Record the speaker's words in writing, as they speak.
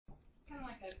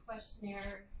like a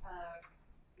questionnaire.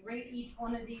 Rate each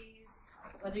one of these,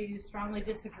 whether you strongly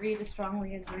disagree to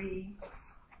strongly agree.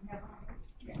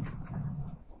 Yeah.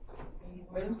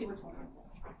 Let me see which one.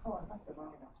 Oh, I thought the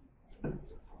wrong one.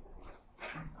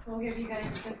 So we'll give you guys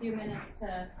just a few minutes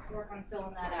to work on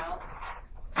filling that out.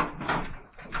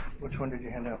 Which one did you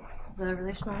hand out? The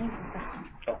relational needs assessment.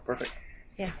 Oh, perfect.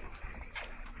 Yeah.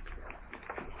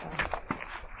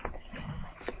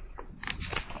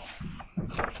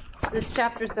 This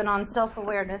chapter's been on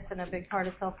self-awareness, and a big part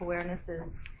of self-awareness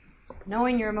is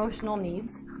knowing your emotional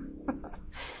needs.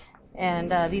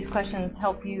 And these questions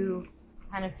help you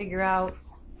kind of figure out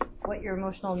what your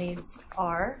emotional needs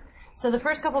are. So the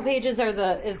first couple pages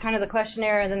is kind of the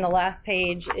questionnaire, and then the last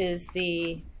page is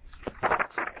the,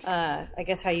 I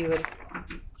guess how you would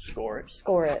Score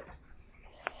it.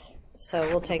 So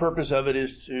we'll take. The purpose of it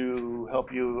is to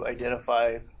help you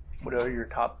identify what are your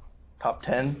top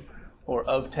 10, or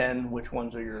of 10, which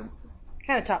ones are your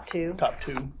Kind of top two. top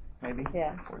 2, maybe,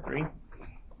 Yeah. or 3.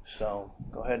 So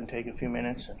go ahead and take a few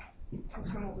minutes and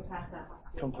That's from what we passed out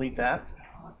last week. complete that.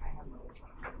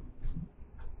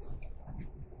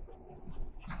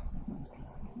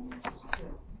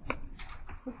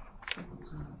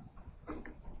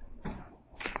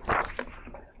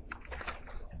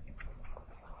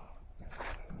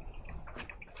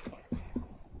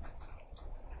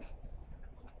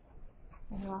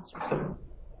 I lost your song.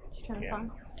 Did you turn the Yeah,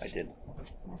 song? I did.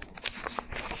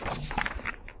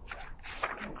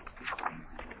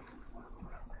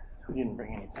 We didn't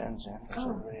bring any pens in. Does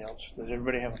everybody else? Does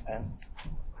everybody have a pen?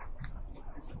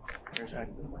 There's that.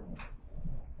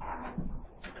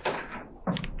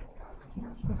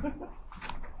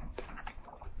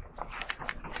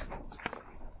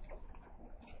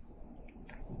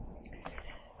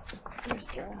 There's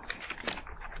the.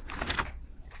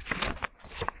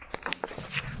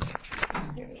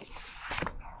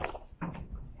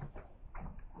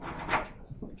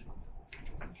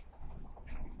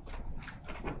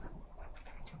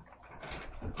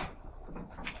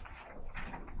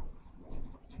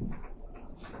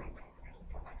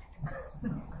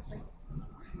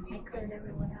 I cleared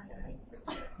everyone out of it.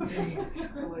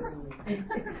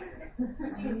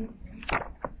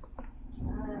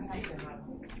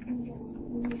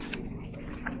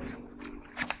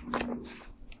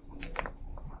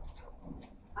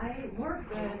 I work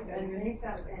good and make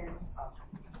up ends.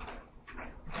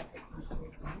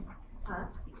 Huh?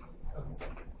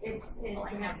 It's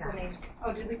an explanation.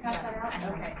 Oh, did we pass that out?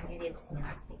 Okay. You gave it to me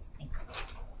last week. Thanks.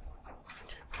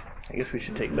 I guess we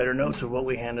should take better notes of what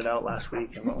we handed out last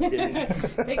week and what we didn't.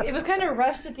 It was kind of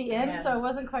rushed at the end, so I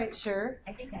wasn't quite sure.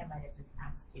 I think I might have just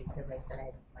asked you because I said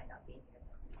I might not be here.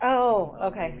 Oh,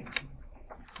 okay.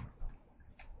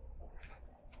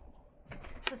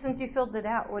 So since you filled it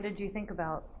out, what did you think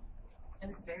about? It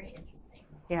was very interesting.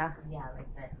 Yeah. Yeah, like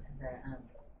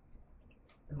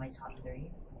my top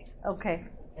 3. Okay.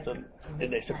 So,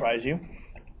 did they surprise you?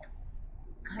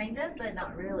 Kind of, but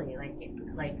not really.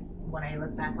 Like when I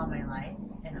look back on my life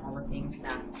and all the things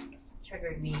that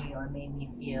triggered me or made me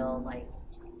feel like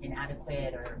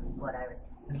inadequate or what I was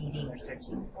needing or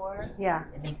searching for, Yeah.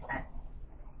 it makes sense.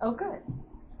 Oh, good.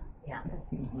 Yeah.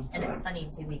 And it's funny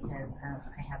too because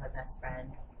I have a best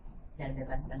friend that I've been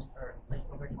best friends for like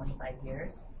over 25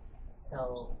 years.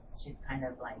 So she's kind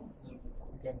of like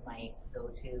been my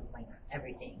go-to, my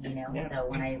everything, you know? Yeah. So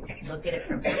when I look at it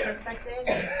from her perspective,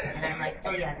 and I'm like,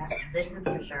 oh yeah, this is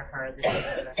for sure her, this is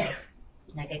for sure.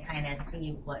 Like I kind of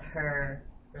see what her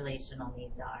relational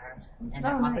needs are, and the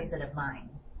opposite of mine.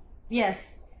 Yes.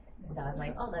 So I'm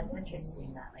like, oh, that's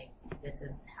interesting that like this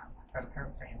is how from her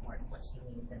framework what she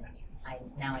needs, and I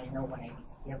know what I need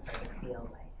to give her to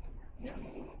feel like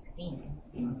seen.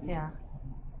 Yeah. Yeah.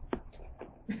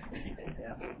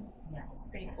 Yeah, it's a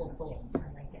pretty cool tool. I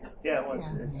like it. Yeah, it was.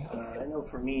 I know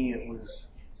for me it was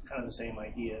kind of the same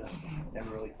idea.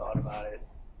 Never really thought about it.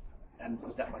 Hadn't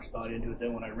put that much thought into it.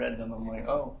 Then when I read them, I'm like,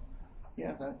 oh,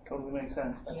 yeah, that totally makes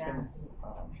sense. Yeah.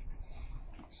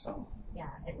 So Yeah.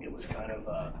 it was kind of,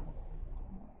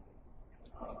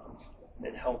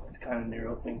 it helped kind of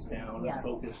narrow things down and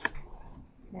focus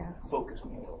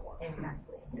me a little more.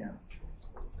 Exactly. Yeah.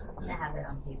 To have it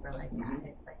on paper like that,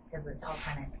 it's like because it's all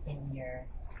kind of in your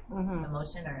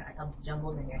emotion or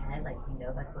jumbled in your head, like you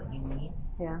know that's what you need.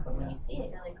 Yeah. But when you see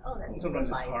it, you're like, oh, that's. Sometimes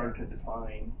it's hard to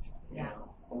define. You know,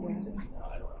 what we think.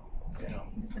 I don't know. You know,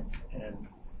 and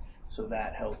so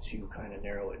that helps you kind of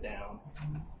narrow it down.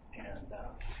 And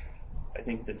I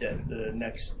think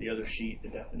the other sheet, the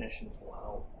definitions will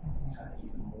help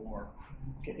even more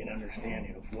get an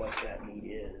understanding of what that need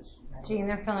is. Gene,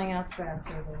 they're filling out the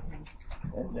survey.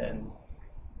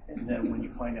 And then when you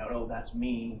find out, oh, that's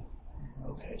me,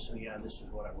 okay, so yeah, this is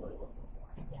what I'm really looking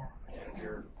for. Yeah. And if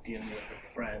you're dealing with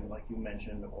a friend, like you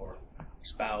mentioned, or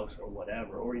spouse, or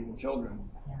whatever, or even children,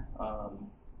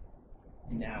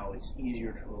 now it's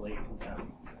easier to relate to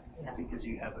them because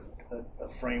you have a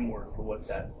framework for what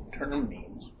that term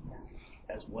means,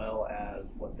 as well as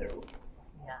what they're looking for.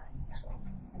 Yeah. So,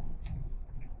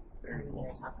 very We're cool.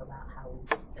 going to talk about how we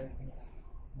get those things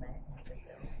met and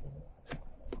fulfilled.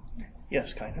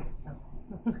 Yes, kind of.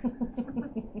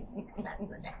 That's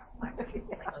the next part. Like,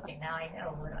 okay, now I know,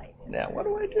 what do I do? Now, what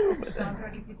do I do? So I'm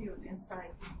ready to do an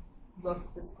inside look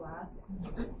at this class.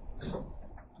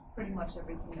 Pretty much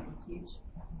everything that we teach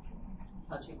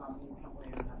touches on me some way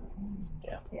or another.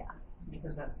 Yeah.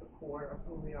 Because that's the core of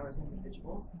who we are as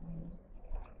individuals.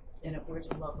 And if we're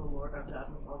to love the Lord our God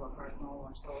with all our heart and all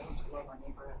our soul, and to love our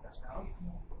neighbor as ourselves,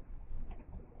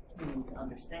 we need to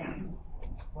understand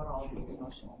what all these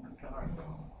emotional needs are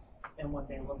and what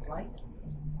they look like.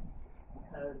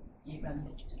 Because even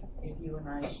if you and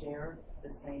I share the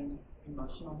same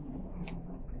emotional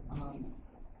need,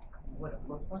 what it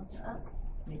looks like to us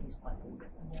may be slightly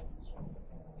different.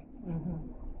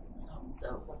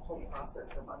 So the whole process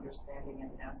of understanding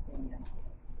and asking and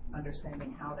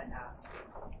understanding how to ask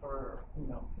for, to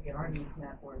get our needs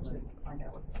met or to find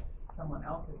out what someone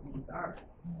else's needs are,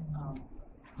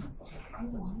 it's the whole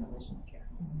process of relational care.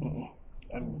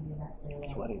 I'm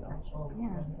sweaty though.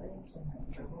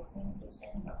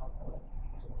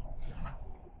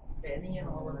 Any and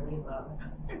all of the above.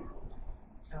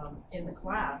 In the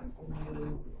class, we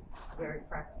use very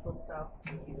practical stuff.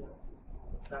 We use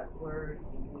God's Word.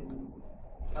 We use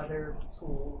other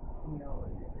tools.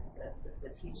 The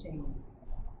teachings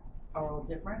are all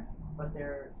different, but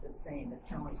they're the same. It's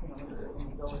kind of like, when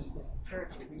you go into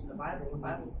church, you read the Bible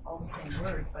is all the same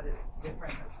word, but it's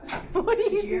different. What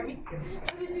did you hear me?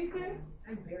 What did you say?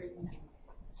 I'm very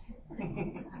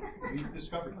We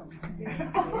discovered it.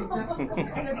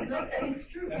 It's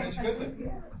true. And it's a good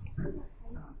thing.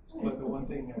 But the one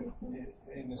thing that,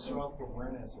 in the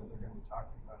self-awareness that they're going to be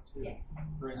talking about too,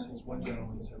 for instance, one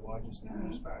gentleman said, well, I just need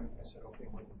respect. I said, okay,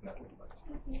 what does that look like?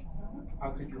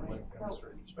 How could your wife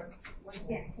demonstrate respect?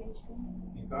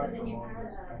 He thought for a moment,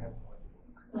 I have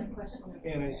no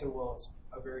idea. And I said, well, it's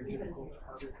a very difficult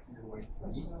target for your wife to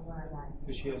meet,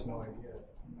 because she has no idea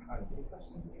how to do it.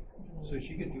 So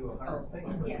she could do 100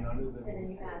 things, but none of them would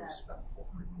be respectful.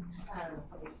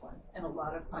 And a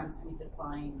lot of times we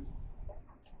define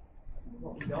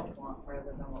what we don't want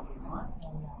rather than what we want.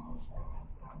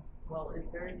 Well, it's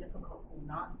very difficult to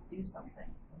not do something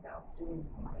without doing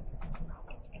something.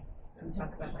 We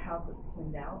talk about the house that's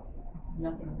cleaned out,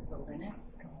 nothing is filled in it,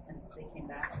 and they came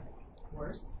back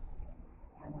worse.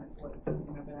 And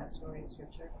remember that story in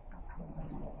scripture?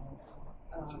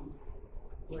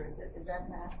 Where is it? Is that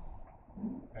Matt?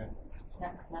 Okay.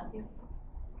 Matthew?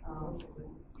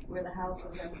 Where the house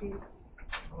was empty,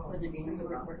 where the demons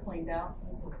were cleaned out.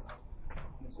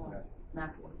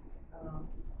 Matthew.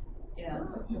 And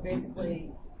so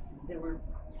basically, there were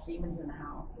demons in the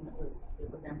house, and it was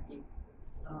empty.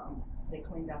 They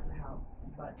cleaned out the house,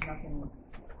 but nothing was.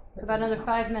 So about another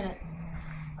 5 minutes.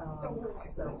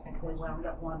 So they wound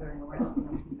up wandering around and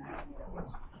nothing happened.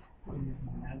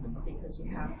 Because you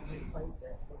have to replace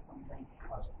it with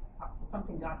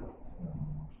something godly.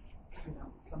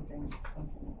 Something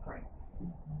of Christ.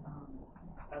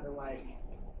 Otherwise.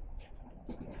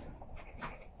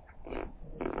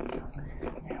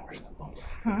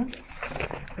 So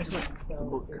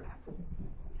it's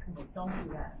don't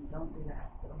do that and don't do that,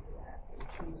 don't do that.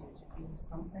 It's easier to do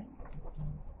something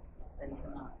than to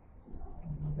not do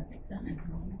something. Does that make sense?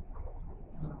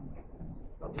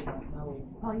 But we don't know.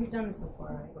 Oh, you've done this before,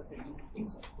 right? What the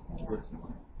needs are.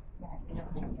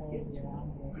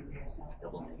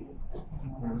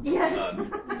 Yes.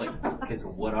 Because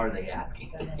what are they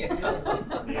asking?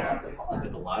 Yeah.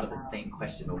 It's a lot of the same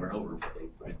question over and over, but they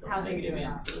put How the they negative do it.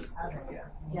 in, so it's,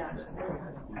 Yeah.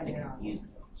 I think confused.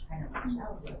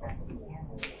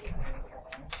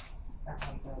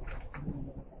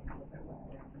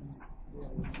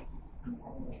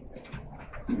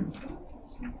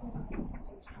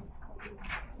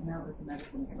 Now that the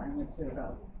medicine's finally cleared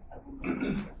up.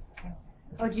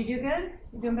 Oh, did you do good?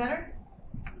 You doing better?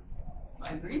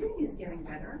 My breathing is getting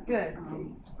better. Good.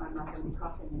 I'm not going to be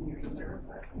coughing in your ear,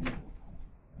 but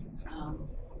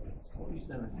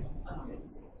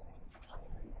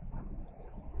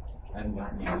I haven't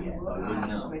gotten there yet, so I wouldn't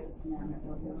know.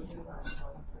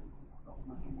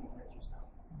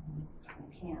 You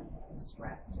can't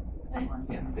extract.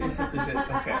 Yeah, This is a okay.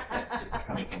 yeah, just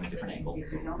coming from a different angle.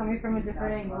 Coming from a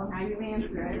different angle, how you answer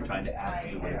They're it. trying to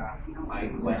ask you like Yeah.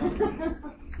 5 questions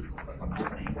from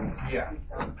different angles. Yeah.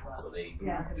 So they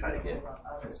Yeah. try to get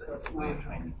a way of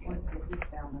trying to get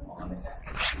honest.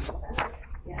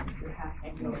 Yeah, it has to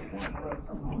be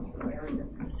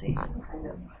Let's see.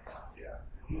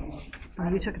 Oh,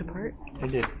 you took it apart? I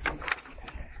did.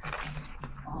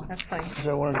 That's fine. Because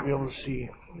I wanted to be able to see.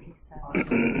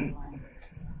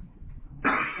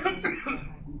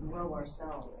 grow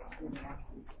ourselves in the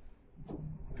absence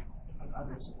of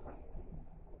others.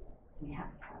 We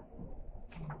have to have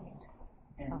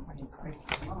it. And just Christ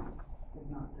alone is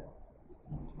not good.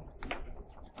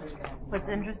 What's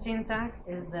interesting, Zach,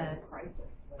 is that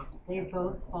they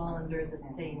both fall under the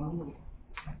same need.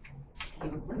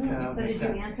 Yeah, So did you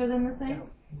answer them the same?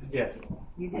 Yes.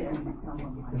 You did.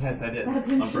 Yes, I did.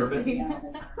 That's On purpose?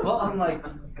 interesting. Well, I'm like,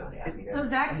 So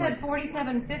Zach said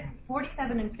 47 and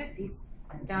 50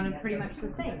 sounded pretty much the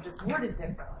same, just worded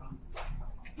differently.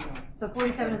 So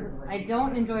 47 is, I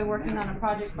don't enjoy working on a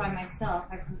project by myself.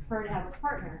 I prefer to have a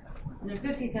partner. And then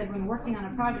 50 said, when working on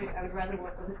a project, I would rather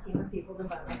work with a team of people than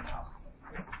by myself.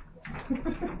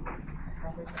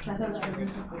 I thought that was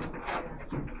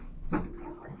interesting.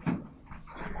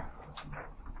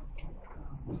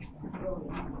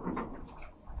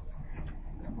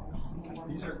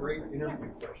 These are great interview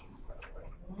questions, by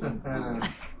the way.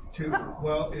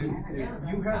 Well, if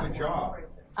you have a job,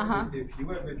 if you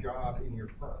have a job in your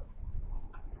firm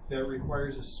that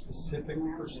requires a specific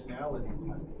personality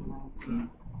type,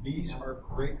 these are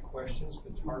great questions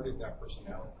to target that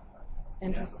personality type.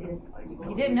 Interesting.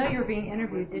 You didn't know you were being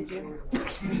interviewed, did you?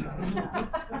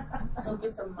 So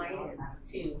just a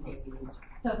 -2 maybe.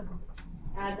 So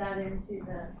add that into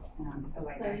the,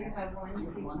 so you have 1,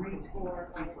 2, 3,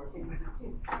 4, 5, 6,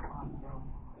 2.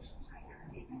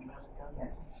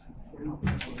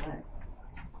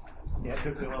 yeah, it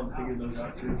took me a while to figure those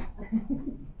out too.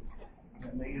 Yeah,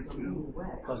 -2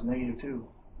 plus -2.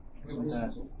 Isn't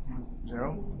that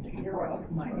 0? -4.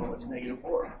 Oh, it's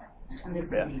 -4. And this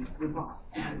could be your boss.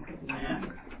 And this could be your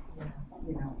manager.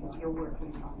 You know, if you're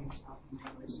working on yourself in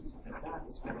relationship with God,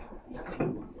 especially if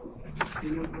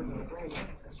you're further away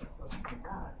because you're close to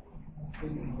God,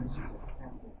 then your relationship with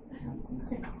God becomes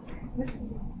easier.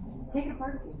 Take it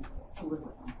apart. To live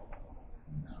with them.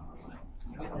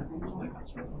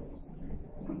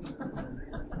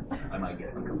 I might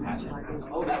get some compassion.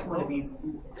 Oh, that's one of these.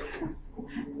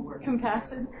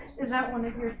 Compassion? Is that one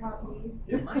of your top needs?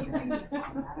 It might be.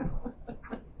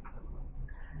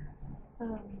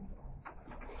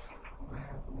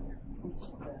 It's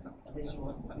just a visual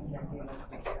idea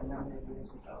of a number of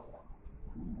years ago.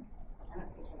 And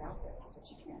it puts it out there, but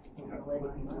you can't take it away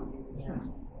from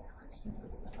you.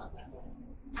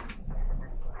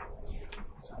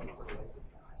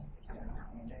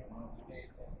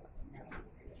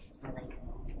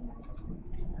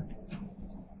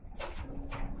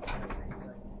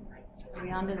 Are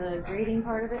we on to the grading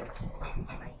part of it?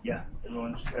 Yeah,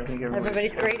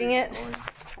 Everybody's grading it?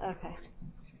 Okay.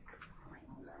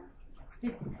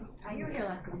 You were here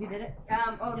last week. You did it?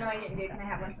 Oh, no, I didn't do it. Can I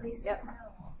have one, please? Yep.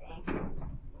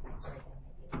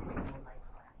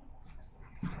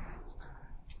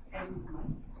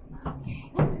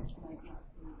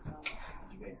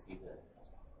 You guys see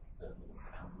the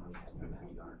fountain we had in the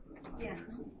backyard? Yeah.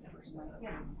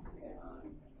 Yeah.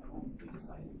 We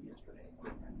decided yesterday to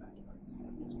put in our backyard.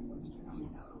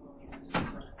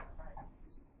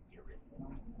 Get rid of it.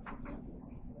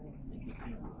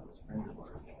 Those friends of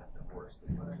ours that got divorced.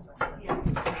 Yeah.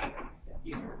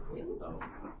 So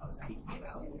I was taking it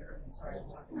out there and started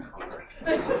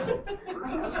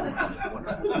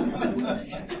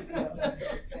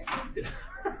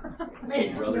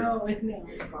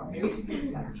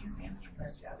Japanese family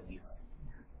and Japanese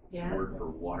word for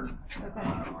water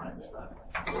on it and stuff.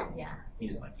 Yeah. He's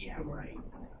just like, yeah, right.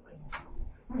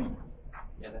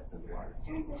 Yeah, that's a water.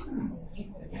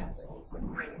 Yeah, so it's like,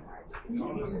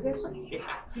 yeah.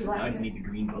 Now I just need the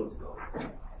green boats though.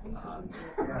 I'm like,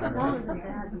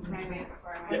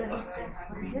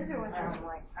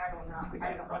 I don't know. The guy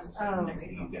across the Oh. street next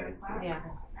to you guys. Yeah.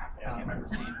 I can't remember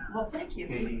his name. Well, thank you.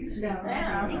 Katie's. No.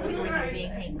 Yeah, Thank you for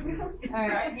being angry. All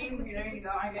right. Hangry, there you go.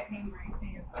 I got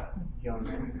hangry. Young.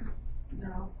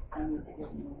 No. I need to get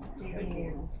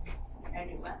And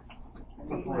you what?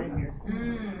 Before them.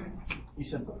 Mm. You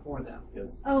said before them.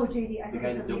 Because Oh, JD. I the thought guy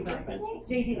you that said built the Levi. fence.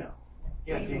 JD.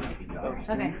 Yeah, JD.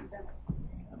 Okay.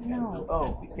 No.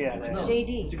 Oh, yeah. No,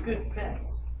 JD. it's a good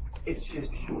fence. It's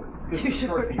just short. You're Short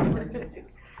short. people.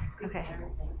 Okay.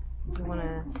 You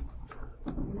wanna?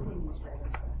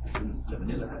 So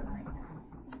vanilla.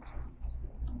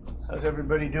 How's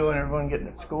everybody doing? Everyone getting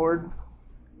it scored?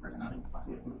 Working on it.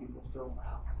 People still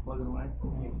plugging away?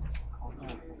 Oh,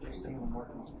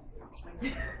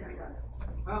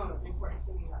 the important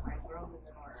thing is that my throat is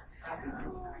in order.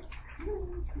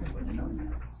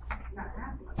 It's not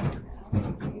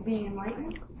happening. You being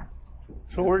enlightened?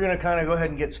 So we're going to kind of go ahead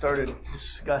and get started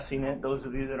discussing it. Those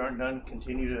of you that aren't done,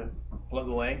 continue to plug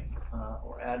away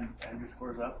or add your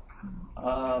scores up.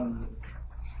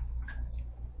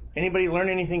 Anybody learn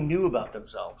anything new about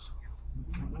themselves?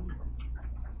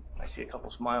 I see a couple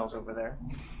smiles over there.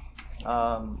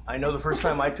 I know the first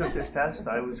time I took this test,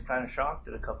 I was kind of shocked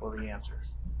at a couple of the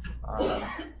answers.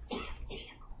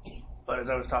 But as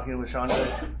I was talking with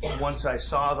Shonda, once I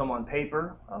saw them on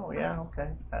paper, oh yeah, okay,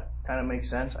 that kind of makes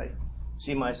sense. I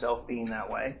see myself being that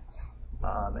way.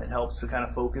 It helps to kind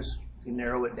of focus, to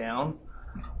narrow it down,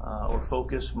 or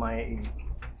focus my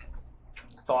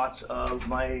thoughts of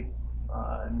my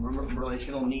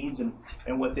relational needs and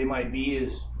what they might be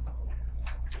is,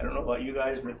 I don't know about you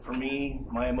guys, but for me,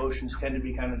 my emotions tend to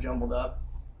be kind of jumbled up,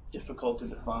 difficult to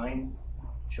define.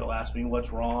 She'll ask me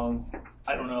what's wrong.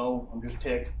 I don't know. I'm just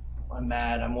ticked. I'm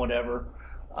mad. I'm whatever.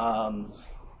 And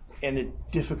it's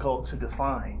difficult to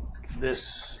define.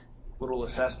 This little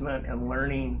assessment and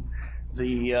learning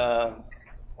the,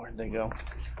 where'd they go?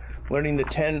 Learning the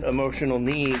 10 emotional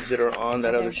needs that are on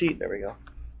that other sheet. There we go.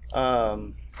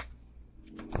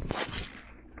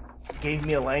 Gave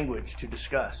me a language to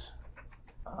discuss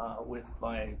with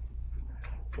my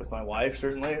wife,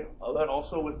 certainly, but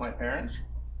also with my parents,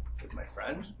 with my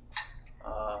friends.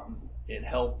 It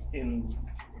helped in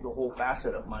the whole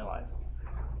facet of my life.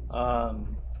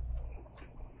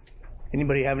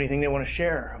 Anybody have anything they want to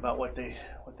share about what they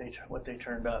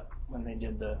turned up when they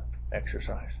did the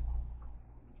exercise?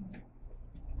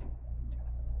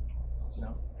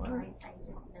 No. I just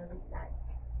noticed that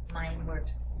mine were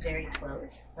very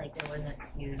close. Like there wasn't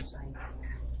huge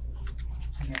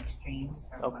extremes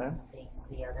from one thing to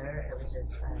the other. It was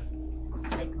just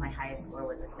like my highest score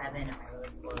was a 7 and my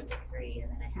lowest score was a 3,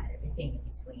 and then I had everything in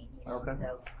between. You know? Okay. So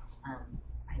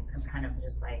I'm kind of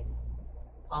just like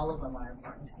all of them are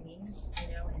important to me,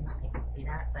 you know, and I can see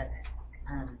that. But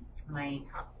my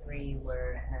top 3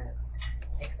 were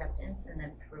acceptance and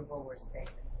approval were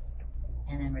 6.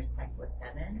 And then respect was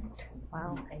 7.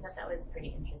 Wow. I thought that was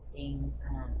pretty interesting,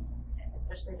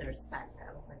 especially the respect.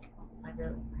 I was like, I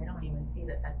don't even see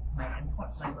that that's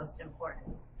my most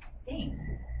important thing.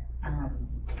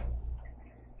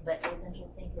 But it was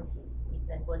interesting because he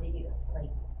said, what do you,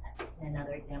 like,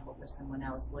 another example for someone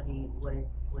else, what do you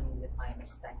define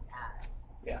respect as?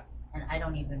 Yeah. And I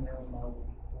don't even really know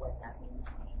what that means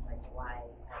to me, like why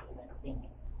I even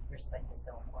think respect is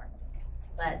so important.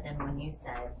 But then when you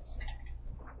said,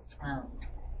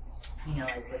 you know,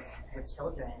 like with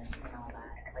children and all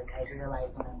that, like I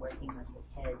realize when I'm working with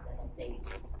the kids and if they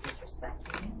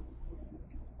disrespect me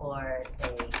or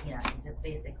they, you know, just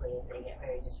basically if they get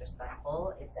very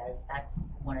disrespectful, that's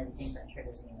one of the things that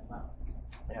triggers me the most.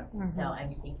 Yeah. Mm-hmm. So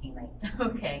I'm thinking like,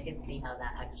 okay, I can see how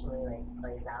that actually like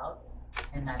plays out.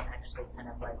 And that's actually kind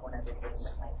of like one of the things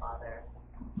that my father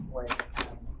was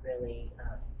really,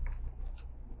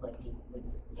 like he would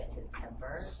get his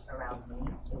temper around me.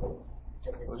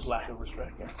 It was lack of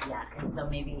respect. Yeah, and so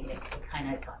maybe it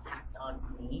kind of got passed on to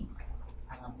me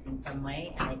in some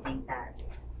way, and I think that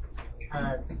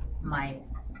my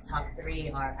top 3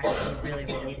 are actually really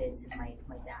related to my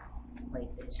dad,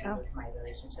 like the issue with my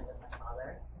relationship with my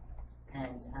father,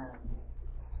 and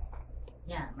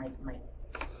my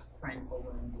parental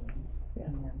well-being.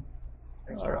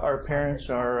 Yeah. Our parents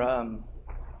are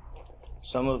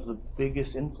some of the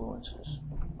biggest influences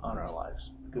on our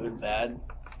lives, good, bad.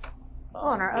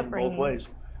 On our upbringing. In both ways.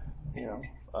 You know,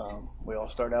 we all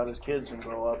start out as kids and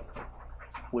grow up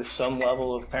with some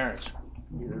level of parents.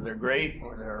 Either they're great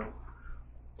or they're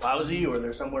lousy or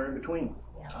they're somewhere in between.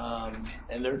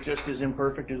 And they're just as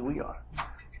imperfect as we are.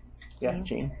 Yeah,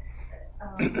 Jean?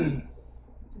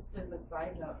 Just as a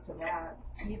side note to that,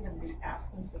 even the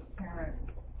absence of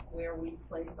parents, where we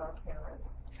place our parents,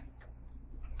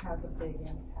 has a big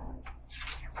impact.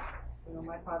 You know,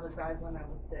 my father died when I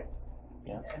was 6.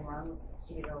 Yeah. And Ron was,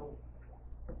 you know,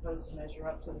 supposed to measure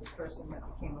up to this person that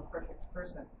became a perfect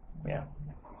person. Yeah.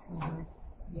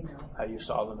 Mm-hmm. You know. How you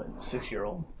saw them as a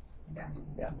 6-year-old. Yeah.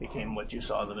 Yeah, became what you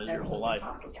saw them as your whole life.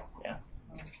 Yeah.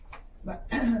 But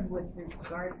with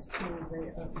regards to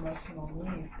the emotional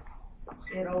needs,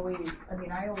 it always,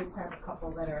 I always have a couple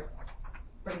that are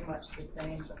pretty much the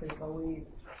same, but there's always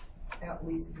at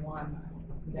least one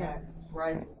that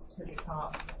rises to the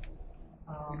top.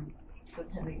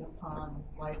 depending upon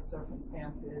life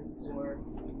circumstances or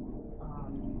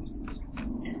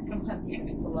sometimes even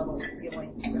just the level of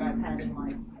feeling that I've had in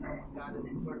life. You know, when God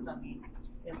has worked on me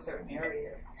in certain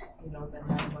areas, you know, then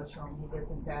that emotional need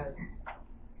isn't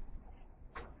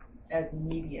as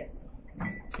immediate.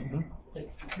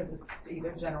 Because it's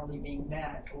either generally being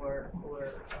met or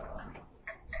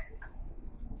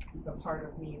the part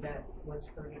of me that was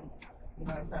hurting. You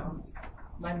know, I found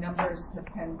my numbers have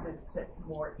tended to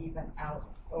more even out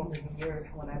over the years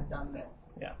when I've done this.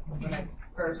 Yeah. When I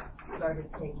first started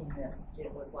taking this,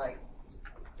 it was like,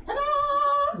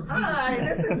 ta-da! Hi,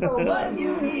 this is the one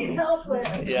you need help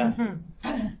with. Yeah.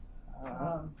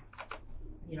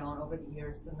 You know, and over the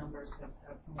years, the numbers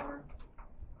have more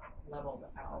leveled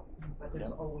out, but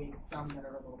there's always some that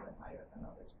are a little bit higher than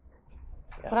others.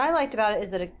 What I liked about it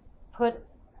is that it put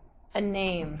a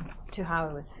name to how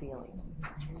I was feeling.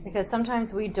 Because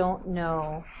sometimes we don't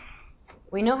know,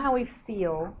 we know how we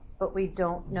feel, but we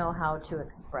don't know how to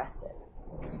express it.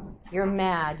 You're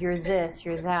mad, you're this,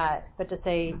 you're that. But to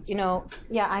say, you know,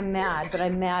 yeah, I'm mad, but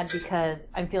I'm mad because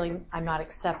I'm feeling I'm not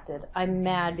accepted. I'm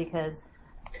mad because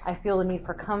I feel the need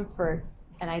for comfort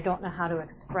and I don't know how to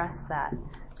express that.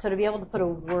 So to be able to put a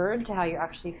word to how you're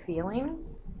actually feeling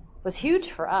was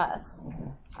huge for us.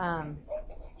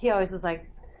 He always was like,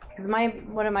 because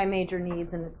one of my major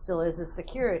needs, and it still is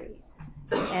security.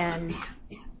 And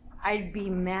I'd be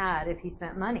mad if he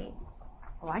spent money.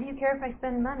 Why do you care if I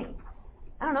spend money?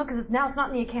 I don't know, because now it's not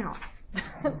in the account.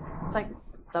 It's like,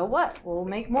 so what? We'll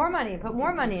make more money and put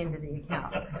more money into the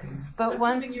account. But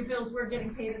once your bills were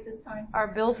getting paid at this time? our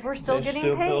bills were still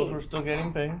getting paid. Bills were still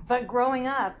getting paid. But growing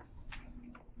up,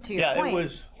 to your point. It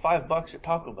was $5 at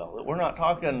Taco Bell. We're not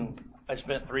talking, I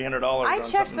spent $300 I on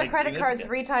checked something the credit card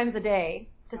significant. 3 times a day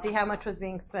to see how much was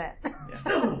being spent. Yeah.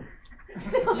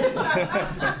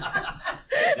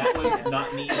 That was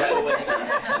not me. That was.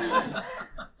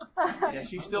 Yeah,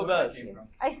 she still does.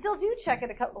 I still do check it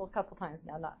a couple times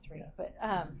now, not 3, but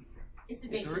Just to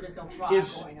make sure there's no fraud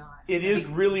going on. It is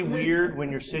really weird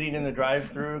when you're sitting in the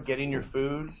drive-thru getting your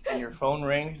food and your phone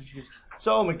rings. And she goes,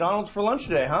 so McDonald's for lunch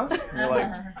today, huh? And you're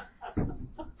like,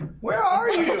 where are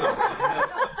you?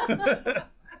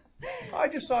 I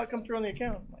just saw it come through on the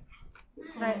account.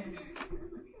 But,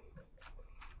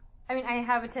 I mean, I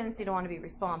have a tendency to want to be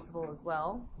responsible as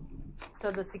well.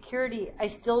 So the security, I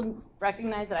still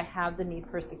recognize that I have the need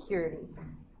for security.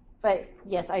 But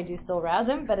yes, I do still razz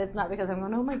him, but it's not because I'm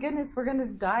going, oh my goodness, we're going to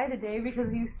die today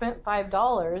because you spent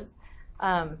 $5.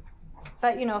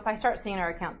 But, you know, if I start seeing our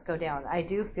accounts go down, I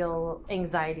do feel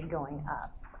anxiety going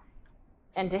up.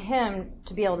 And to him,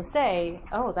 to be able to say,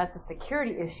 oh, that's a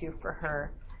security issue for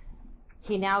her,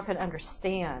 he now can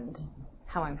understand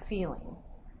how I'm feeling.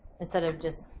 Instead of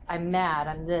just, I'm mad,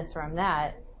 I'm this or I'm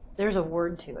that, there's a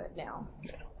word to it now.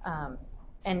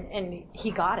 And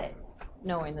he got it,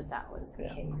 knowing that that was the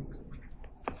case.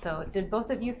 So did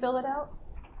both of you fill it out?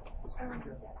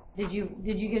 Did you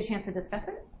get a chance to discuss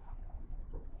it?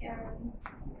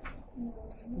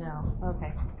 No.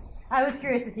 Okay. I was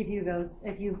curious to see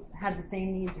if you had the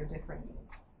same needs or different needs.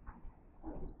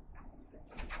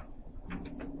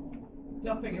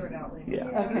 They'll figure it out later. Yeah.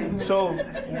 Okay. So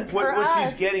what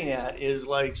she's us. getting at is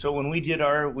like, so when we did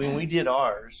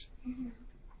ours,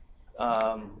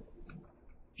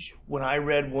 when I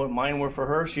read what mine were for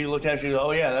her, she looked at it, she goes,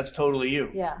 oh yeah, that's totally you.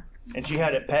 Yeah. And she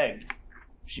had it pegged.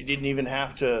 She didn't even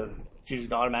have to, she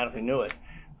just automatically knew it.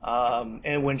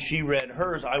 And when she read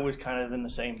hers, I was kind of in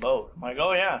the same boat. I'm like,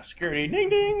 oh yeah, security, ding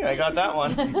ding, I got that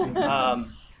one.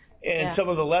 And some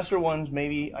of the lesser ones,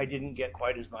 maybe I didn't get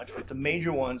quite as much, but the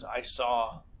major ones I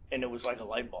saw, and it was like a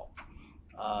light bulb.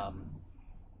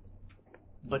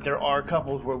 But there are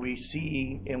couples where we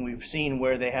see, and we've seen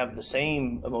where they have the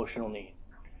same emotional need.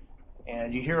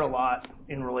 And you hear a lot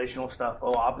in relational stuff,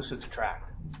 oh, opposites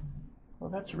attract. Well,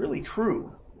 that's really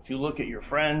true. If you look at your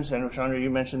friends, and Chandra, you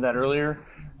mentioned that earlier,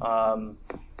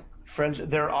 friends,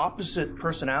 they're opposite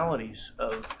personalities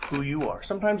of who you are.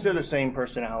 Sometimes they're the same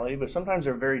personality, but sometimes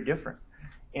they're very different.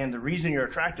 And the reason you're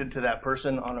attracted to that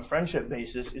person on a friendship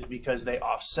basis is because they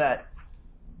offset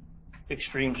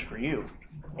extremes for you.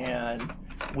 And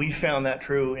we found that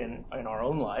true in our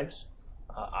own lives.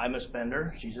 I'm a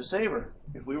spender, she's a saver.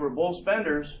 If we were both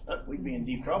spenders, we'd be in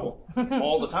deep trouble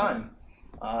all the time.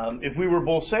 If we were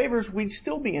both savers, we'd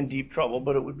still be in deep trouble,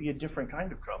 but it would be a different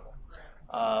kind of trouble.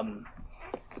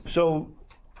 So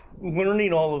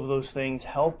learning all of those things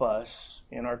help us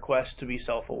in our quest to be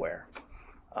self-aware.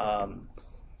 Do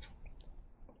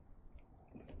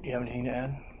you have anything to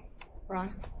add?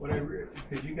 Ron?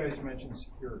 Because you guys mentioned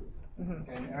security.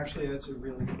 And actually, that's a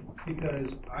really,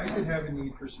 because I could have a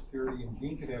need for security and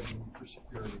Jean could have a need for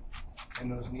security,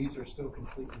 and those needs are still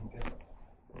completely different.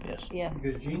 Yes. Yes.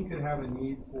 Because Jean could have a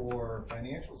need for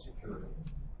financial security,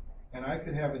 and I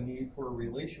could have a need for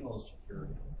relational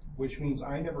security, which means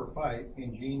I never fight,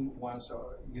 and Jean wants to,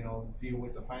 deal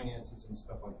with the finances and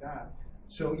stuff like that.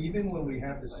 So even when we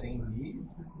have the same need,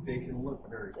 they can look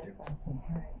very different.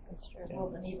 That's true.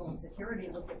 Well, and even with security,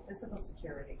 look at physical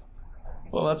security.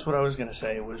 Well, that's what I was going to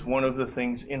say. It was one of the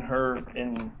things in her,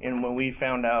 in when we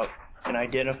found out and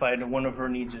identified one of her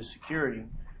needs is security.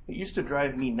 It used to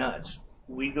drive me nuts.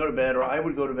 We'd go to bed, or I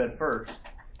would go to bed first,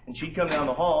 and she'd come down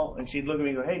the hall and she'd look at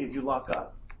me and go, "Hey, did you lock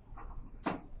up?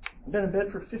 I've been in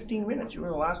bed for 15 minutes. You were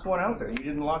the last one out there. You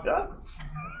didn't lock up."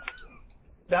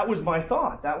 That was my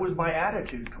thought. That was my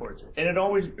attitude towards it. And it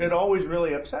always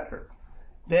really upset her.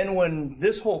 Then when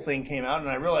this whole thing came out and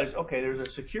I realized, okay, there's a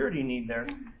security need there.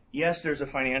 Yes, there's a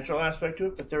financial aspect to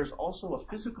it, but there's also a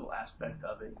physical aspect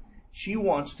of it. She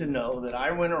wants to know that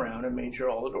I went around and made sure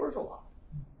all the doors are locked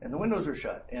and the windows are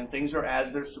shut and things are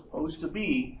as they're supposed to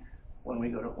be when we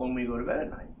go to bed at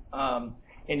night.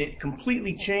 And it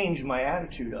completely changed my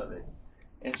attitude of it.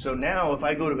 And so now if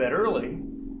I go to bed early,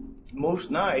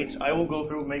 most nights I will go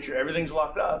through and make sure everything's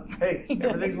locked up. Hey,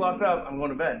 everything's locked up. I'm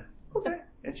going to bed. Okay.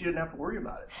 And she doesn't have to worry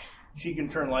about it. She can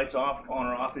turn lights on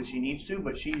or off as she needs to,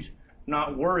 but she's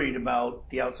not worried about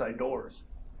the outside doors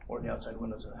or the outside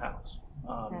windows of the house.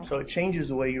 So it changes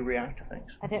the way you react to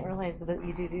things. I didn't realize that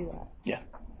you do that. Yeah.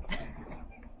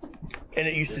 And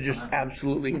it used to just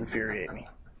absolutely infuriate me.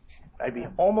 I'd be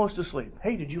almost asleep.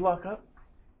 Hey, did you lock up?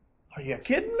 Are you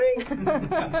kidding me?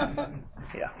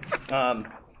 Yeah.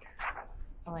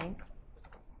 Elaine?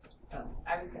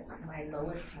 I was my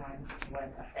lowest one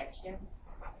was affection,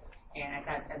 and I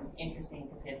thought that was interesting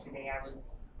because yesterday I was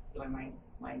doing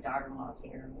my daughter-in-law's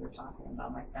hair, and we were talking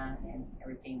about my son and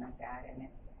everything like that, and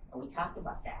we talked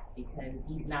about that because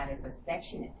he's not as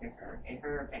affectionate to her, and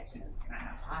her affection is kind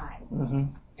of high. Mm-hmm.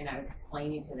 And I was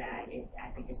explaining to that, I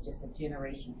think it's just a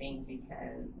generation thing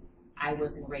because I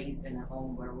wasn't raised in a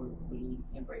home where we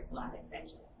embrace a lot of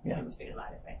affection. Yeah. We treated a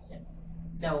lot of affection.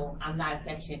 So I'm not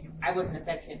affectionate. I wasn't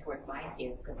affectionate towards my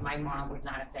kids because my mom was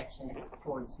not affectionate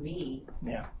towards me.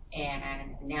 Yeah.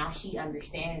 And now she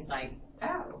understands, like,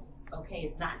 oh, okay,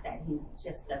 it's not that he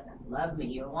just doesn't love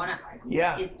me or want to argue.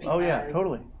 Yeah. It's Oh, yeah, because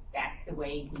totally. that's the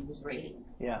way he was raised.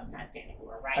 Yeah. Not that you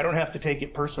were right. I don't have to take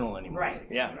it personal anymore. Right.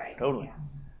 Yeah, Right. totally.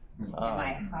 Yeah. And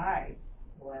my heart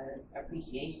was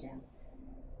appreciation.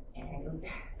 And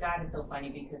God is so funny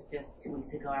because just 2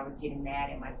 weeks ago I was getting mad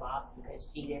at my boss because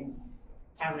she didn't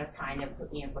have enough time to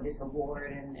put me in for this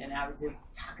award, and I was just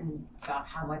talking about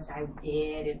how much I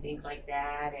did and things like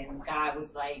that, and God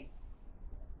was like,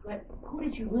 but who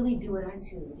did you really do it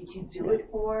unto? Did you do it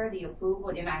for the approval?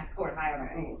 And I scored high on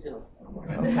approval too.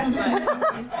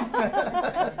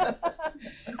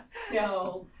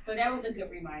 So that was a good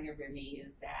reminder for me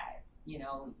is that,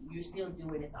 you're still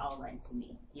doing this all unto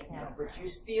me, but you're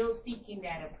still seeking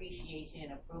that appreciation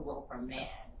and approval from man,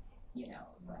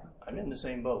 But. I'm in the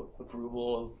same boat.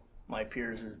 Approval of my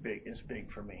peers is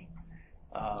big for me.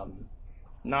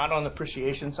 Not on the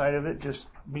appreciation side of it, just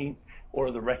me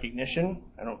or the recognition.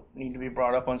 I don't need to be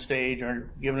brought up on stage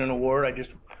or given an award. I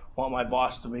just want my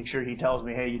boss to make sure he tells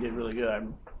me, hey, you did really good.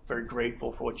 I'm very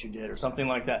grateful for what you did or something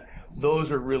like that. Those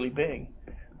are really big.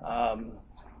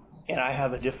 And I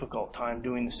have a difficult time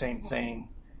doing the same thing,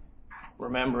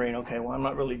 remembering, okay, well, I'm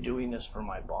not really doing this for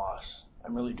my boss.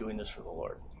 I'm really doing this for the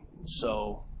Lord.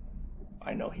 So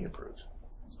I know he approves.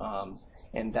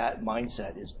 And that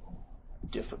mindset is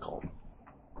difficult.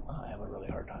 I have a really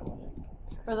hard time with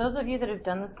it. For those of you that have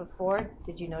done this before,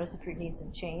 did you notice if your needs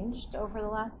have changed over the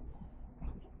last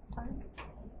time?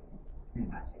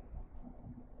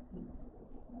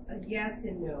 Yes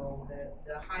and no.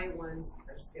 The high ones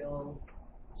are still,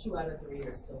 2 out of 3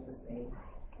 are still the same.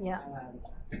 Yeah.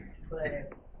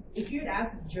 But if you'd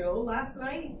asked Joe last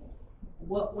night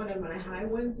what one of my high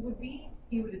ones would be,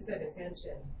 he would have said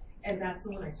attention. And that's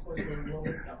the one I scored the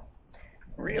lowest on.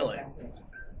 Really?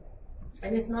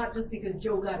 And it's not just because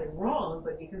Joe got it wrong,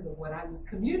 but because of what I was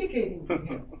communicating to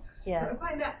him. Yeah. So I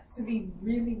find that to be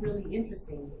really, really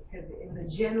interesting because in the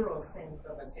general sense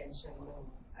of attention,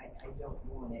 I don't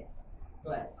want it.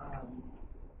 But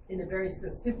in a very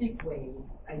specific way,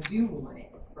 I do want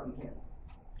it from him.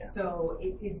 Yeah. So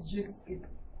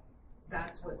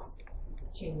that's what's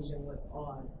changed and what's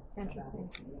odd. Interesting.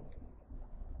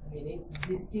 I mean, it's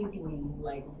distinctly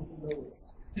like the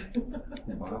lowest.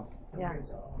 Wow. Yeah.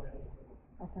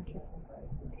 That's interesting.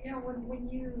 You know, when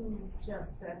you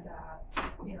just said that,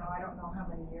 you know, I don't know how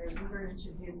many years, we were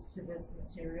introduced to this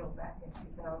material back in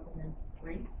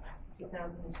 2003,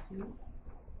 2002?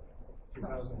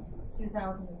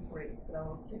 2003,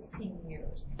 so 16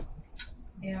 years.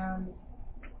 And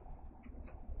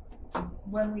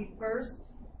when we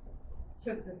first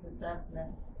took this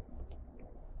assessment,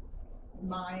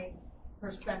 my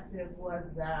perspective was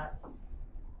that,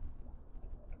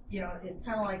 you know, it's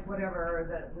kind of like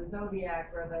whatever, the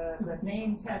Zodiac or the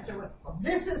name test or what,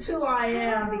 this is who I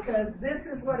am because this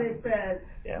is what it says.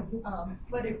 Yeah.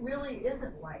 But it really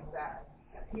isn't like that.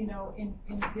 You know, in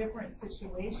different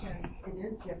situations, it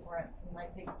is different. And I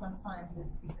think sometimes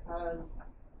it's because,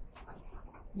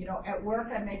 you know, at work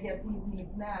I may get these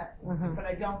needs met, but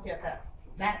I don't get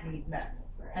that need met.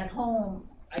 At home,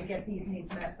 I get these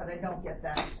needs met, but I don't get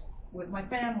that. With my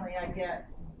family, I get,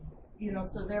 you know,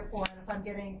 so therefore, if I'm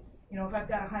getting, you know, if I've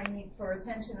got a high need for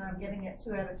attention and I'm getting it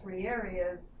 2 out of 3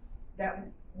 areas, that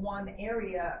one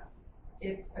area,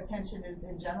 if attention is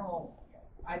in general,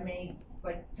 I may,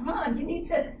 like, come on, you need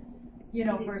to, you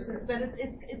know, versus that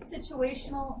it's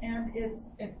situational and it's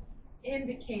an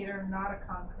indicator, not a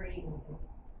concrete.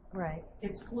 Right.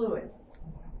 It's fluid.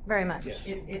 Very much. Yeah.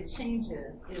 It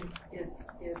changes.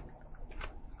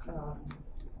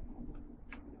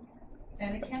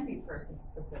 And it can be person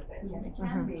specific, and it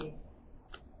can be,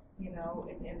 you know,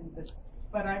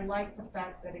 but I like the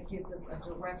fact that it gives us a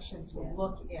direction to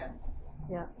look in.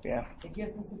 Yeah. Yeah. It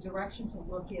gives us a direction to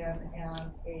look in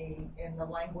and the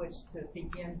language to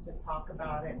begin to talk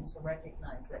about it and to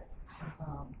recognize it.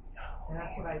 And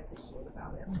that's what I appreciate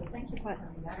about it. So thank you for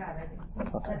coming that out. I think so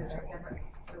excited. I haven't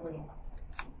really.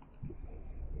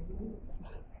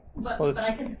 But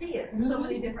I can see it in so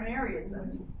many different areas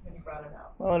when you brought it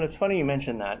out. Well, and it's funny you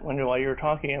mentioned that. While you were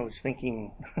talking, I was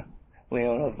thinking,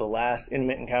 Leon, of the last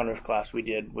Intimate Encounters class we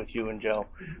did with you and Joe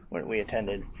when we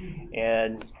attended,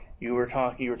 and you were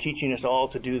teaching us all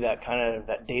to do that kind of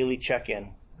that daily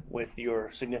check-in with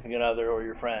your significant other or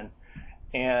your friend,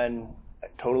 and I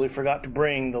totally forgot to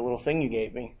bring the little thing you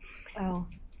gave me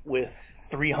with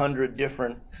 300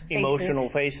 different emotional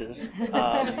faces,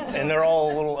 and they're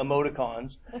all little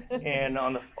emoticons, and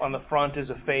on the front is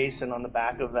a face, and on the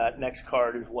back of that next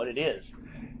card is what it is.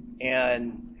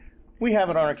 And we have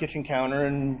it on our kitchen counter,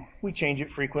 and we change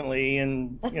it frequently,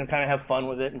 and you know, kind of have fun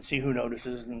with it and see who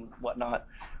notices and whatnot.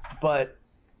 But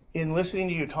in listening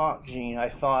to you talk, Jean, I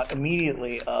thought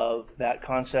immediately of that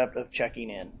concept of checking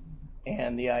in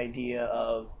and the idea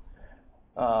of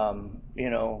you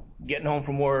know, getting home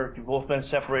from work. You've both been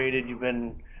separated. You've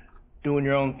been doing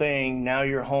your own thing. Now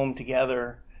you're home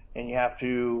together, and you have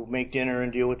to make dinner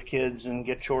and deal with the kids and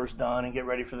get chores done and get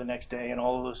ready for the next day and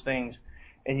all of those things.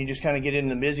 And you just kind of get in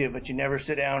the busy of it, but you never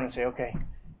sit down and say, okay,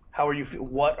 how are you?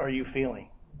 What are you feeling?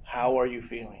 How are you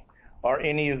feeling? Are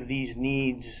any of these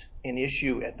needs an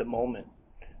issue at the moment?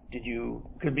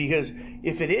 Because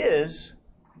if it is,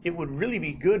 it would really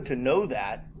be good to know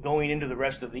that going into the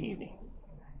rest of the evening,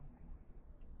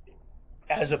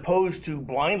 as opposed to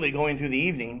blindly going through the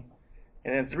evening,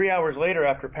 and then 3 hours later,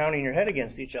 after pounding your head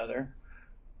against each other,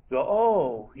 go,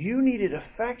 oh, you needed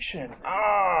affection.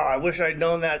 I wish I'd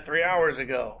known that 3 hours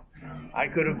ago. I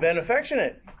could have been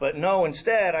affectionate. But no,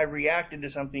 instead, I reacted to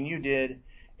something you did,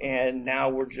 and now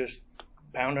we're just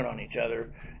pounding on each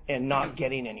other and not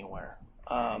getting anywhere.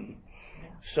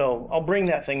 So I'll bring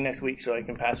that thing next week so I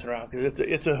can pass it around, because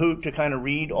it's a hoot to kind of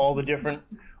read all the different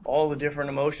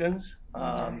emotions.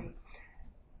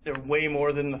 They're way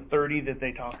more than the 30 that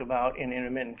they talk about in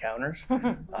Intimate Encounters.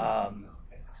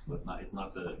 It's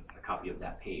not a copy of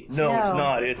that page. No, it's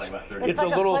not. It's like a like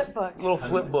little little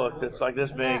flip book that's like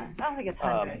this big. I don't think it's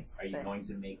hundreds. Are you going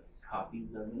to make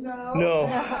copies of it? No.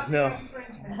 Yeah.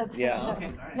 Okay, all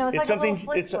right. No, it's like something- a little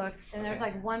flip it's a- book, and there's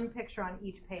like one picture on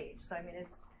each page. So I mean,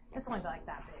 it's only like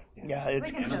that big. Yeah, it's,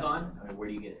 We can show Amazon? Or where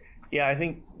do you get it? yeah. I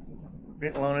think,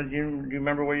 Lona, do you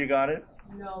remember where you got it?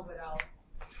 No, but I'll.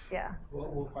 Yeah.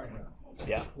 We'll find out.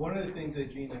 Yeah. One of the things that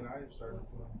Jean and I have started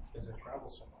doing as I travel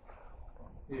so much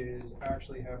is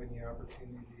actually having the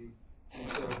opportunity,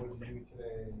 instead of what you do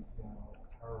today, you know,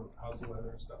 or how's the weather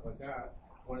and stuff like that,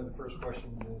 one of the first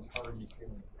questions is, how are you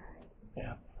feeling?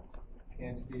 Yeah.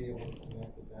 And to be able to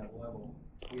connect at that level.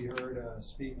 We heard a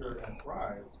speaker at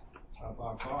Thrive, Bob,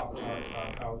 about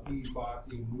how he bought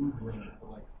a mood ring for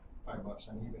like $5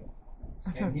 on eBay.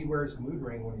 And he wears a mood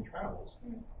ring when he travels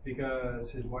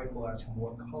because his wife will ask him,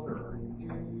 what color are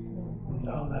you?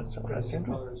 Oh, that's interesting.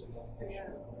 Colors and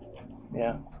indication.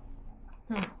 Yeah.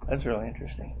 That's really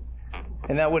interesting.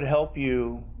 And that would help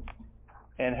you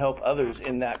and help others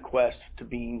in that quest to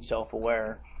being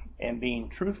self-aware and being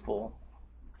truthful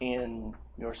in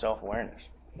your self-awareness.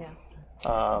 Yeah.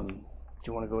 Do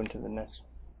you want to go into the next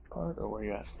part, or where are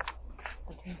you at?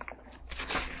 Okay.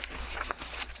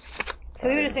 So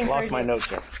we would just encourage lost my notes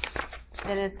there.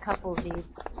 that as couples you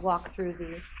walk through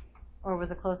these, or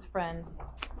with a close friend,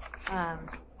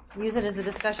 use it as a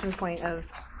discussion point of,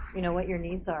 what your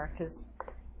needs are, because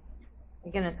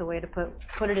again, it's a way to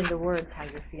put it into words how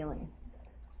you're feeling.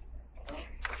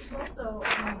 It's also,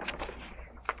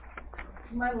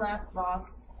 my last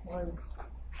boss was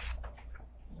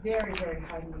very, very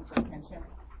high need for attention,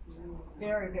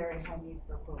 very, very high need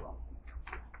for approval.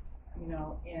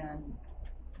 And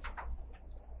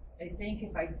I think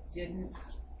if I didn't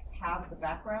have the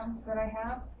background that I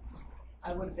have,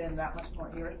 I would have been that much more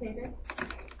irritated,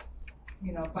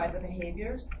 by the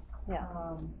behaviors. Yeah.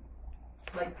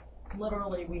 Like,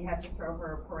 literally, we had to throw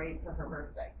her a parade for her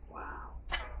birthday. Wow.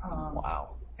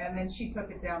 Wow. And then she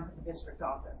took it down to the district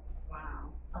office.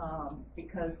 Wow.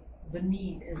 Because the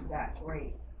need is that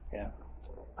great. Yeah.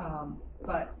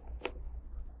 But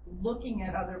looking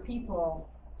at other people,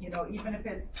 even if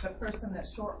it's the person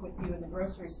that's short with you in the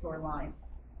grocery store line,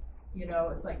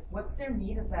 it's like, what's their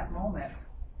need at that moment?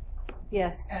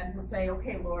 Yes. And to say,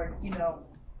 okay, Lord,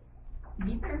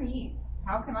 meet their need.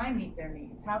 How can I meet their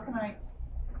need? How can I,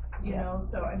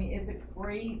 so I mean, it's a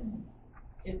great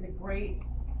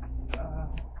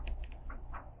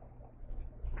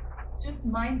just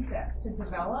mindset to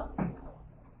develop,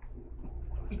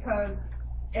 because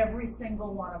every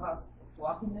single one of us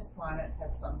walking this planet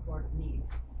has some sort of need,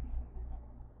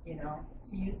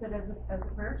 to use it as a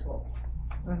prayer tool.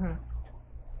 Mm-hmm.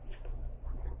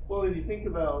 Well, if you think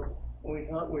about when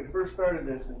we first started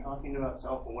this and talking about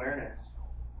self-awareness,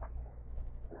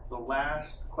 the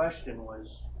last question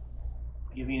was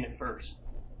giving it first.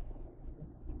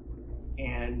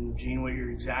 And Gene,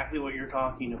 exactly what you're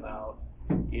talking about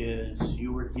is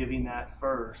you were giving that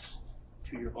first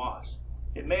to your boss.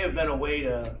 It may have been a way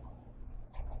to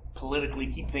politically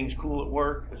keep things cool at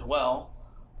work as well,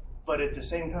 but at the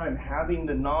same time, having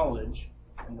the knowledge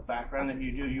and the background that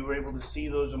you were able to see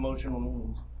those emotional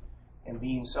needs and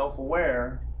being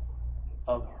self-aware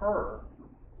of her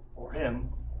or him,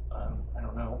 I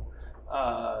don't know,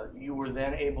 you were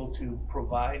then able to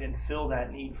provide and fill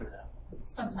that need for them.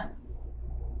 Sometimes.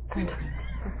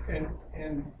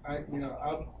 And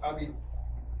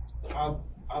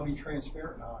I'll be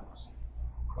transparent and honest.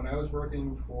 When I was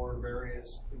working for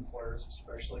various employers,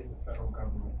 especially the federal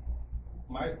government,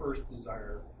 my first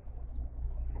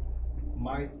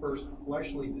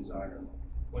fleshly desire,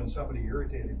 when somebody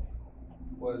irritated me,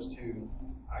 was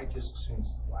I just assumed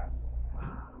slap them.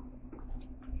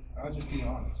 I'll just be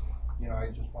honest. I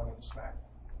just wanted to smack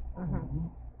them. Mm-hmm.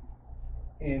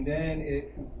 And then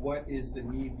what is the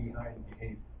need behind the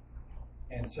behavior?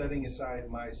 And setting aside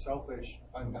my selfish,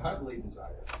 ungodly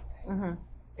desire, Mm-hmm.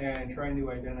 and trying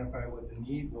to identify what the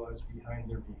need was behind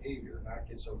their behavior, not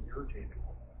get so irritated with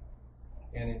them.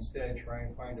 And instead try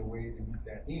and find a way to meet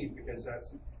that need, because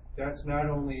that's not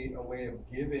only a way of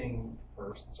giving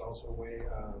first, it's also a way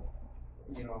of,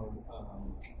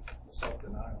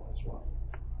 self-denial as well.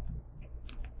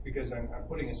 Because I'm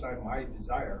putting aside my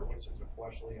desire, which is a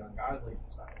fleshly, ungodly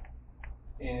desire.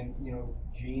 And,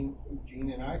 Gene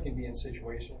and I can be in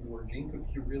situations where Gene could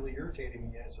be really irritating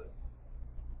me as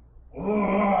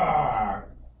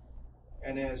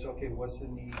and as, okay, what's the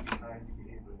need behind the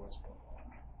behavior, what's going on?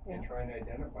 Yeah. And trying to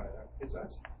identify that, because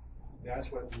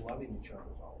that's what loving each other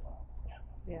is all about.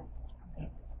 Yeah.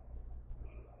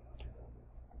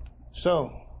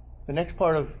 So, the next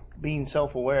part of being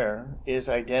self-aware is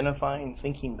identifying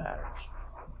thinking patterns.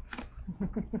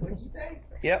 What'd you say?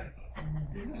 Yep.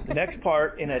 The next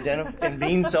part in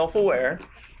being self-aware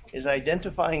is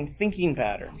identifying thinking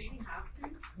patterns.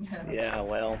 Yeah,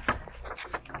 well.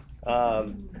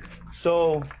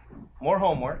 So, more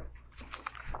homework.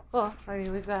 Well,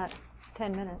 we've got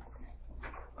 10 minutes.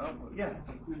 Yeah,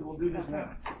 we'll do this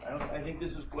now. I think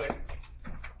this is quick.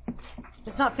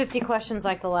 It's not 50 questions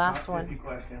like the last Not 50 one.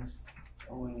 questions,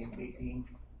 only 18.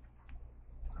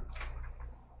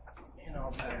 And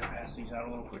I'll try to pass these out a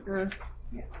little quicker.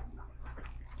 Yeah.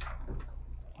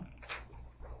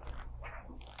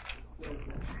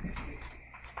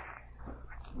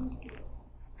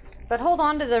 But hold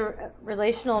on to the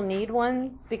relational need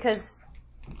ones, because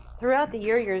throughout the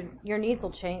year your needs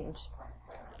will change.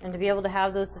 And to be able to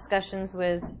have those discussions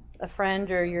with a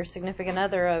friend or your significant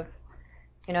other of,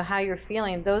 how you're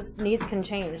feeling, those needs can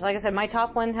change. Like I said, my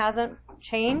top one hasn't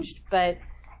changed, but,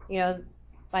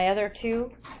 my other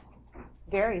two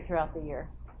vary throughout the year.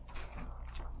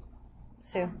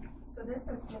 Sue? So this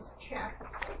is just check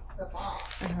the box.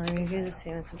 Review the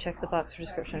statements and check the box for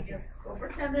description. We'll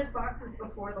pretend there's boxes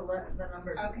before the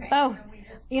numbers. Okay. Oh, and we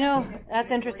just you know, check if that's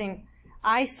we interesting.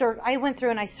 I went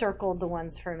through and I circled the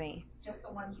ones for me. agree. Just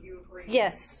the ones you agree with?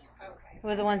 Yes, Okay.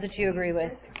 with the ones that you agree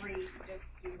with. Disagree, just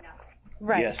do nothing.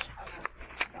 Right. Yes. Okay.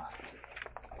 Got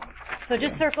it. So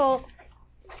just circle.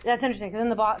 That's interesting because in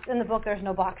the book there's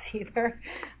no box either.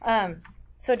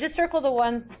 So just circle the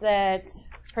ones that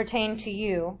pertain to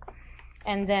you,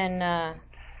 and then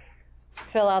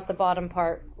fill out the bottom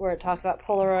part where it talks about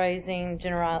polarizing,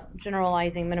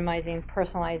 generalizing, minimizing,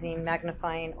 personalizing,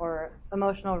 magnifying, or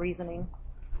emotional reasoning.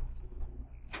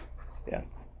 Yeah.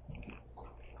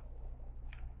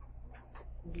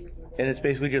 And it's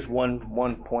basically just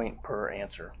one point per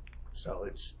answer. So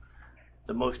it's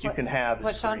the most you can have is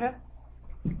What, 3. Chandra?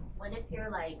 What if you're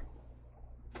like,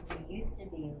 you used to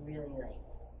be really like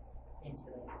into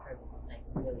it, or like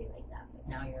really like that, but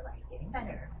now you're like getting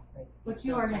better. Like, But still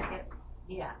you are check naked. it.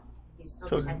 Yeah. You still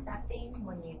So- check that thing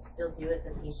when you still do it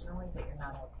occasionally, but you're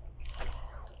not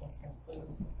as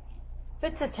completely.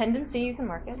 If it's a tendency, you can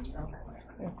mark it. One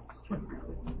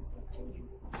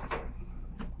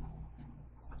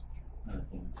of the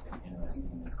things that's been interesting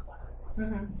in this class is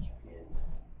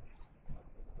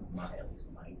at least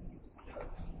my view of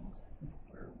things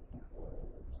where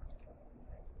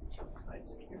provide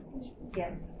security.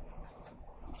 Yeah.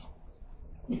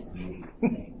 It's a big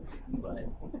thing, but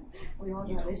We all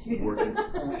you have know, issues. working,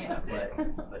 yeah, but the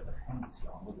point is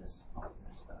all this stuff,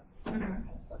 kind of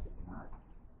stuff, it's not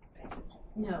bad.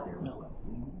 No. There's no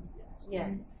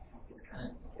Yes. It's kind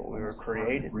of What we were almost hard to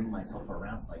created. bring myself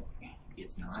around. It's like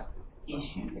it's not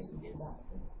issues. It's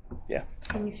Yeah.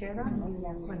 Can you share that?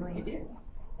 it is.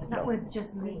 That was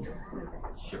just me.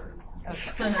 Sure.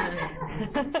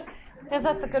 Because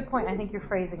that's a good point. I think you're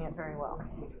phrasing it very well.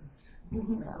 Are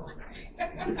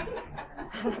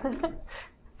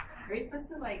you supposed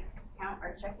to like count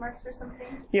our check marks or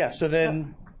something? Yeah. So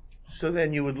then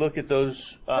you would look at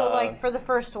those. So, like for the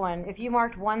first one, if you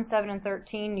marked 1, 7, and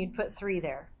 13, you'd put 3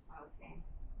 there. Okay.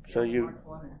 So you Mark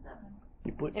 1 and 7.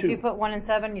 put If 2. you put 1 and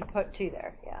 7, you'd put 2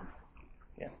 there. Yeah.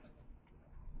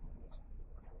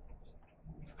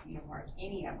 You don't mark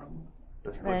any of them.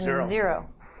 Just put Then 0. 0.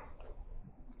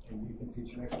 And you can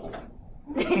teach next week.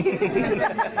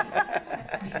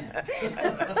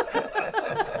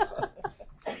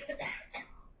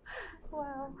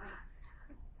 Wow.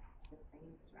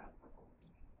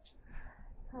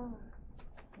 Oh.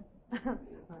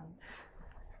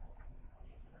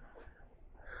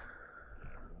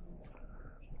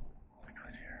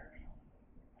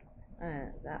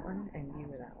 That one, and you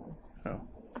were that one. Oh.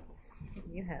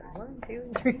 You had 1,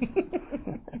 2, 3.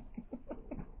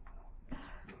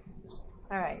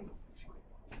 All right.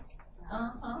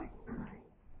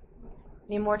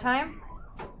 Need more time?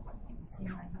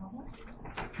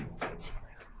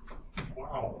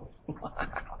 Wow.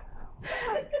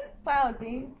 Wow,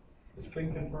 Dean. It's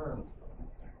been confirmed.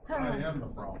 I am the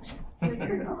problem.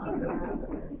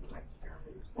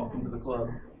 Welcome to the club.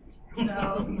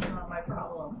 No, he's not my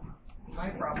problem. My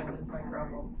problem is my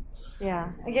problem. Yeah.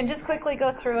 Again, just quickly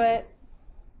go through it.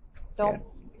 Don't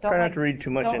Try not like, to read too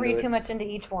much don't into read it. too much into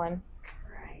each one.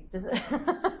 Right. Just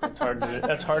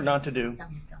That's hard not to do.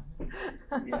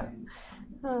 Yeah.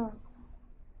 Oh.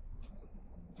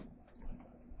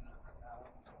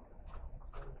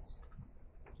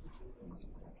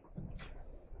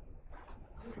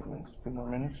 Two more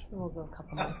minutes. We'll go a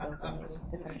couple minutes over maybe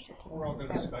to finish it. We're all going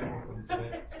to Skype with them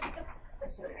today.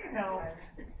 No.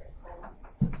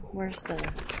 Where's the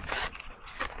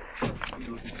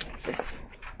this?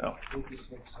 Oh. We'll just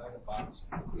sign a box.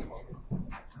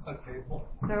 A table.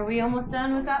 So are we almost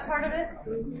done with that part of it?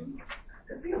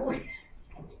 That's the only.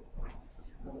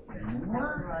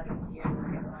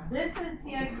 This is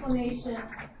the explanation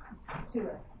to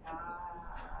it.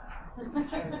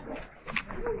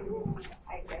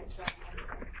 I guess that's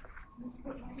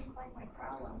my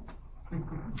problem.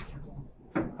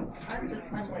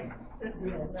 I'm like, this is,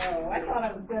 no, I thought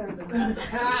I was better than that.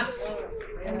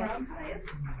 And Ron's highest.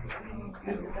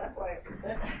 That's why I did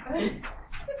that.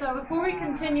 So before we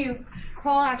continue,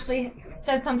 Paul actually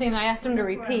said something and I asked him to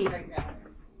repeat.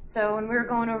 So when we were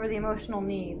going over the emotional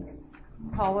needs,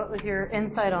 Paul, what was your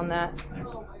insight on that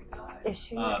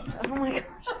issue? Oh my gosh.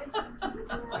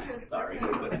 Sorry,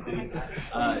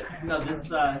 no,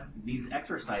 these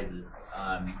exercises,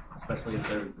 especially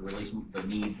the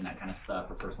needs and that kind of stuff,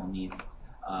 the personal needs,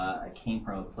 came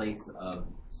from a place of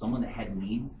someone that had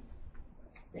needs,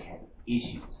 they had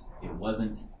issues.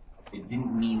 It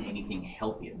didn't mean anything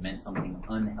healthy. It meant something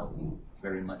unhealthy,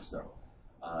 very much so.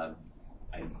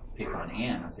 I I pick on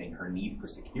Anne, I'm saying her need for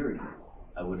security,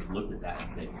 I would have looked at that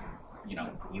and said,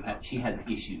 she has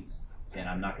issues, and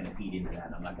I'm not going to feed into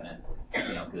that. I'm not going to,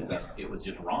 because it was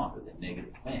just wrong. It was a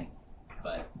negative thing.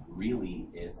 But really,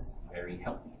 it's very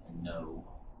healthy to know.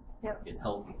 Yep. It's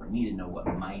healthy for me to know what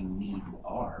my needs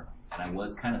are, and I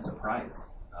was kind of surprised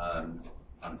on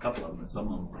a couple of them. Some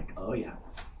of them was like, oh yeah,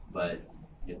 but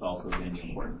it's also going to be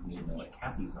important for me to know what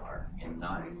Kathy's are and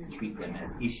not treat them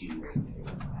as issues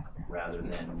rather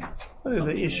than. Well,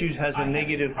 the issues has a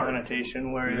negative part.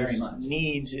 connotation, whereas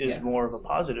needs is more of a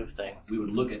positive thing. We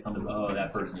would look at something, oh,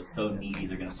 that person is so needy,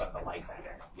 they're going to suck the life out of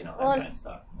it, that kind of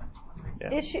stuff.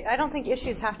 Yeah. I don't think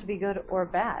issues have to be good or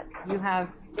bad. You have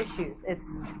issues. It's,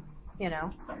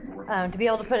 to be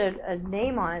able to put a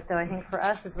name on it, though, I think for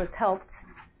us is what's helped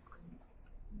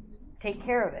take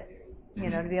care of it.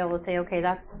 To be able to say, okay,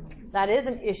 that is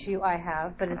an issue I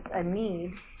have, but it's a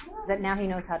need that now he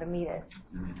knows how to meet it.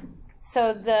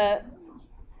 So the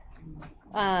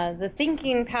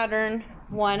thinking pattern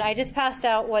one, I just passed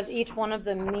out what each one of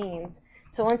them means.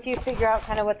 So once you figure out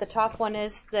kind of what the top one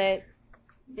is that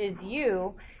is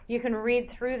you can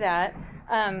read through that.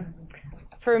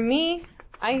 For me,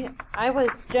 I was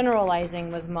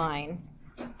generalizing was mine.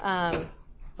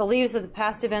 Believes that the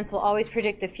past events will always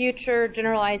predict the future,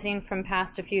 generalizing from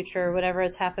past to future. Whatever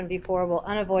has happened before will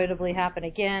unavoidably happen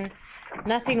again.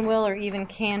 Nothing will or even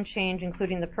can change,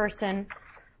 including the person.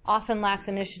 Often lacks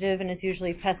initiative and is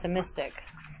usually pessimistic.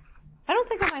 I don't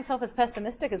think of myself as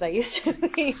pessimistic as I used to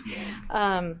be.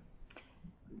 I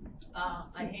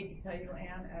hate to tell you,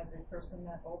 Anne, as a person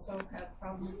that also has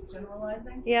problems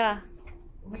generalizing. Yeah.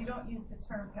 We don't use the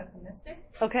term pessimistic.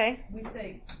 Okay. We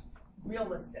say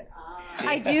realistic.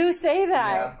 I do say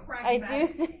that. Yeah. I do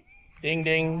say. Ding,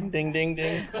 ding, ding, ding,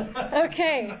 ding.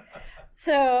 Okay.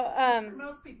 So.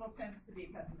 Most people tend to be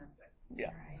pessimistic.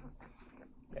 Yeah.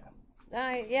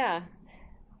 Yeah.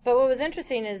 But what was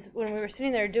interesting is when we were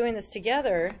sitting there doing this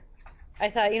together, I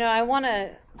thought, I want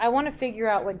to figure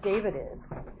out what David is.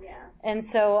 Yeah. And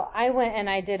so I went and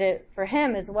I did it for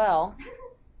him as well.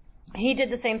 He did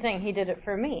the same thing. He did it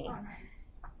for me.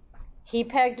 He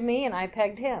pegged me and I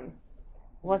pegged him.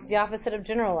 What's the opposite of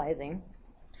generalizing?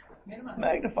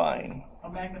 Magnifying.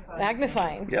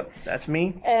 Magnifying. Yep, that's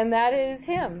me. And that is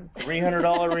him.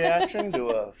 $300 reaction to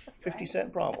a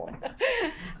 50-cent problem.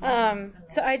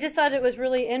 So I just thought it was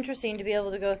really interesting to be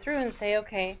able to go through and say,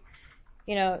 okay,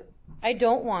 I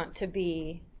don't want to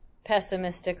be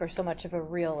pessimistic or so much of a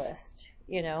realist,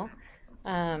 to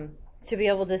be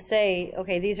able to say,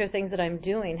 okay, these are things that I'm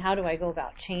doing. How do I go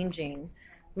about changing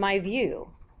my view?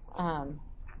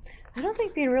 I don't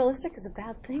think being realistic is a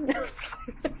bad thing.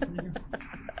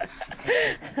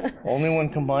 Only when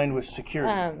combined with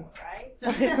security. Right?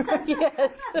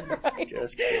 Yes. Right.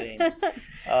 Just kidding.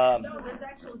 No, there's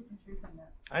actually some truth in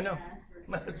that. I know.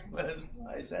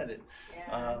 I said it.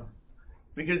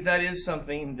 Because that is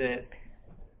something that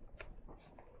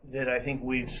I think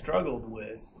we've struggled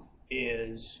with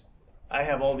is I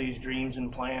have all these dreams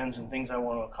and plans and things I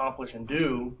want to accomplish and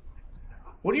do.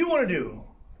 What do you want to do?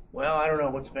 Well, I don't know.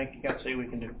 What's the bank account say we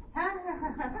can do?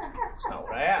 That's not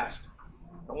what I asked.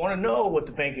 I want to know what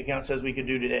the bank account says we could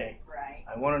do today. Right.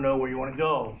 I want to know where you want to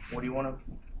go. What do you want to,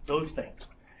 those things.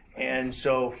 And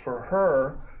so for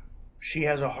her, she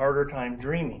has a harder time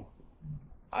dreaming.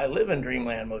 I live in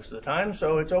dreamland most of the time,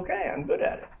 so it's okay. I'm good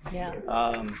at it. Yeah.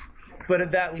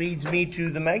 But that leads me to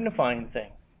the magnifying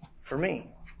thing for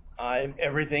me.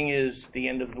 Everything is the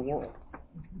end of the world.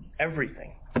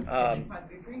 Everything.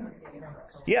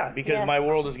 Yeah, because my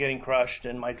world is getting crushed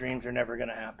and my dreams are never going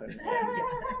to happen.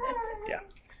 Yeah.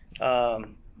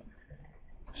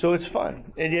 So it's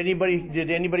fun. Did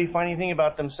anybody find anything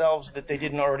about themselves that they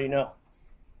didn't already know?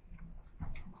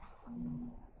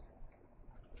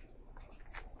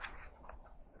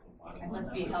 I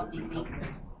must be a healthy thinker.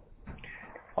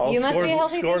 You must be a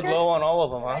healthy scored thinker? low on all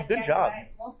of them, huh? Good job.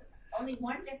 Only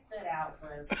one that stood out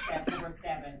was step number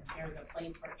 7. There's a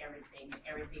place for everything.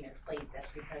 Everything is placed. That's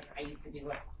because I used to do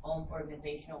a home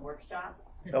organizational workshop.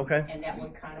 Okay. And that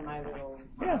was kind of my little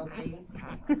thing.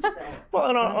 Well,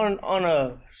 and on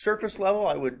a surface level,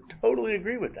 I would totally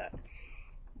agree with that.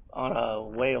 On a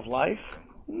way of life,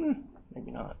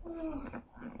 maybe not.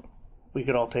 We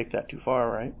could all take that too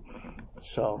far, right?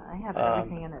 So I have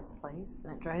everything in its place,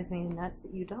 and it drives me nuts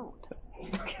that you don't.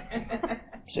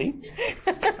 See?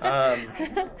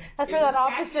 That's where that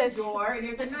opposite drawer, and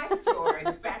there's a knife drawer, and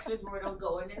the spatula drawer don't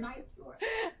go in the knife drawer.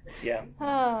 Yeah.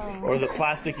 Oh. Or the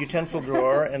plastic utensil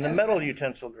drawer and the metal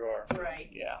utensil drawer.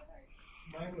 Right. Yeah.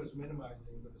 Mine was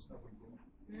minimizing, but it's not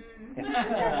big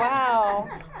deal. Wow.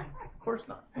 Of course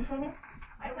not.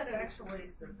 I would actually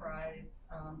surprised.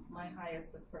 My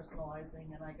highest was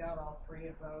personalizing, and I got all 3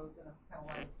 of those, and I'm kind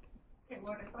of like, okay,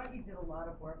 Lord, I thought you did a lot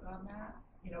of work on that,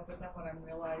 but then what I'm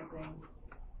realizing,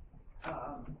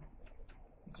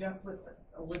 just with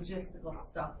the logistical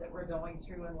stuff that we're going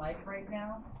through in life right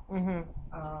now,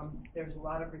 there's a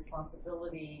lot of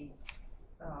responsibility,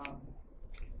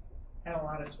 and a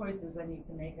lot of choices I need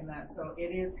to make in that. So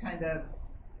it is kind of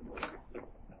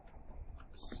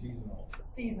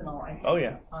seasonal, I think,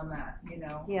 on that,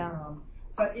 Yeah.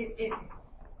 But if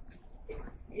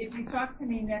you talk to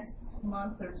me next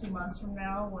month or 2 months from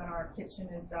now, when our kitchen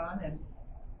is done and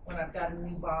when I've got a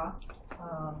new boss,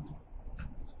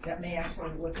 that may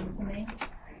actually listen to me.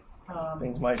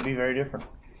 Things might be very different.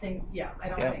 I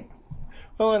don't think.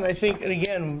 Well, and I think, and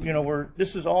again,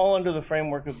 this is all under the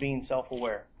framework of being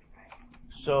self-aware.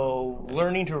 So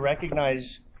learning to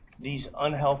recognize these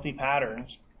unhealthy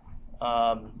patterns,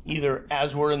 either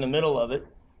as we're in the middle of it,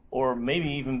 or maybe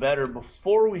even better,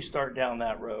 before we start down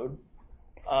that road,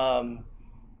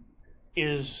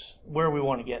 is where we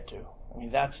want to get to. I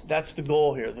mean, that's the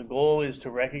goal here. The goal is to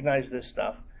recognize this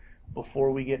stuff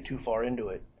before we get too far into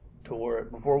it,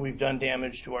 before we've done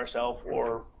damage to ourselves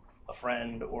or a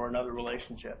friend or another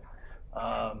relationship.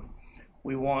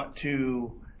 We want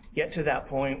to get to that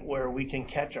point where we can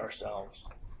catch ourselves,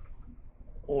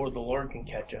 or the Lord can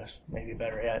catch us, maybe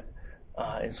better yet,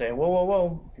 and say,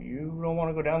 whoa, you don't want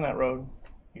to go down that road.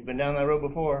 You've been down that road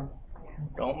before.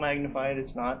 Don't magnify it.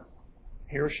 It's not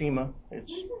Hiroshima.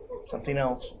 It's something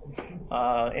else.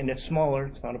 And it's smaller.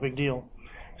 It's not a big deal.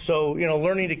 So,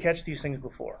 learning to catch these things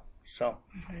before. So,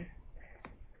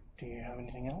 do you have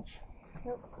anything else?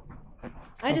 Nope.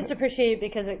 I just appreciate it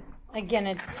because it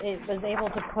was able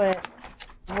to put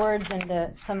words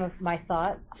into some of my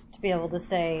thoughts, to be able to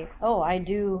say, oh, I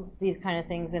do these kind of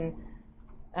things, and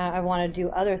I want to do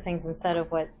other things instead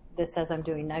of what this says I'm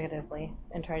doing negatively,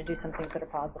 and try to do some things that are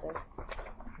positive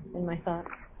in my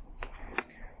thoughts.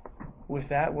 With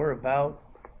that, we're about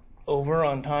over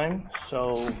on time,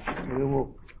 so we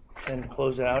will then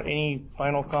close it out. Any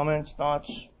final comments,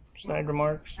 thoughts, snide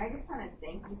remarks? I just want to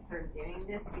thank you for doing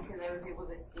this, because I was able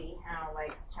to see how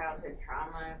childhood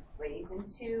trauma plays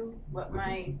into what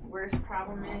my worst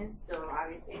problem is. So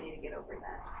obviously I need to get over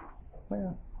that.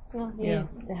 Yeah. Well, you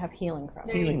need to have healing from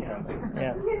it. Healing from it,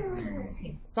 yeah.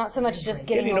 It's not so much just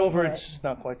getting over it. it's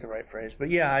not quite the right phrase, but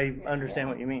yeah, I understand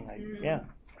what you mean.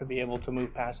 To be able to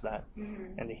move past that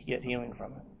and to get healing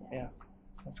from it. Yeah,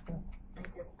 that's good. I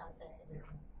just thought that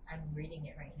I'm reading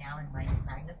it right now, and mine's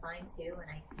magnifying too, and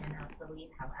I cannot believe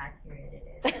how accurate it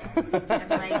is. I'm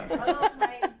like, oh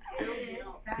my goodness,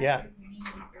 that is me.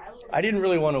 I didn't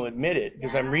really want to admit it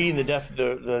because I'm reading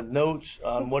the notes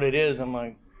on what it is. I'm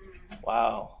like,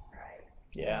 wow.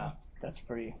 Yeah, that's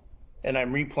pretty. And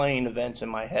I'm replaying events in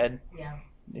my head. Yeah.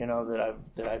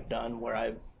 That I've done where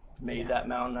I've made that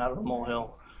mountain out of a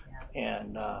molehill,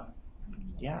 and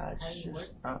it's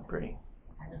just not pretty.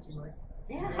 How did you work?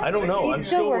 I don't know. I'm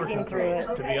still working through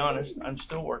it. To be honest, I'm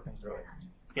still working through it.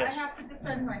 Yes. I have to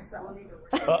defend myself.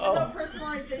 Uh-oh. So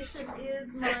personalization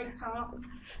is my top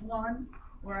one,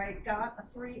 where I got a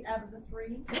 3 out of the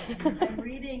 3. I'm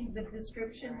reading the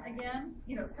description again.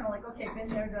 It's kind of like, okay, been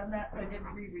there, done that, so I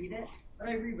didn't reread it. But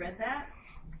I reread that,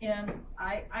 and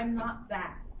I'm not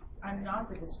that. I'm not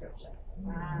the description.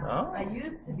 Oh. I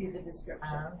used to be the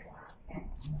description.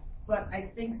 But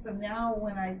I think so now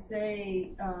when I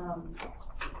say,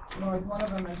 like one of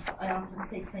them is, I often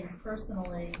take things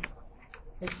personally,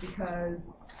 it's because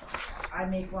I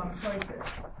make wrong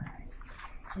choices.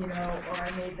 Or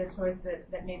I made the choice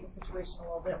that made the situation a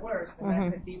little bit worse. And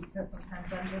that could be because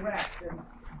sometimes I'm direct and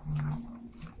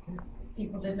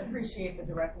people didn't appreciate the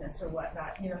directness or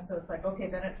whatnot. So it's like, okay,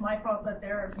 then it's my fault that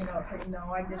they're, I did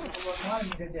what the Lord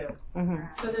wanted me to do.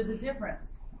 So there's a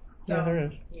difference. So, yeah, there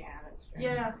is. Yeah, that's true.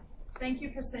 Yeah. Thank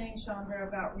you for saying, Chandra,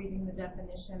 about reading the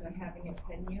definition and having it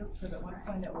pin you, because at one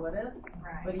point it would have.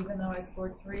 Right. But even though I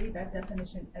scored 3, that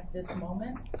definition at this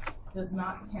moment does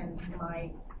not pin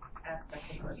my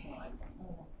aspect of personal life.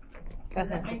 Does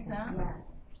that make sense? Yeah.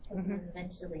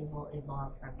 Eventually we'll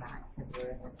evolve from that, because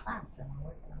we're in this class and we're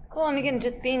working on it. Well, and again,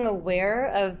 just being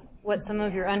aware of what some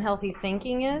of your unhealthy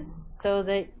thinking is, so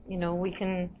that, we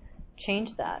can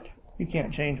change that. You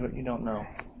can't change what you don't know.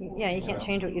 Yeah, you can't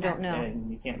change what you don't know. And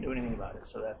you can't do anything about it.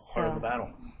 So that's part of the battle.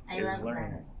 I is love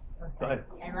learning that. it. Go ahead.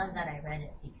 I love that I read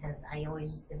it, because I always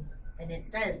used to, and it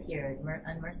says here,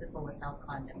 unmerciful with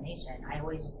self-condemnation. I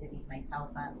always used to beat myself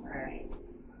up for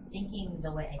thinking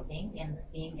the way I think and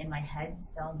being in my head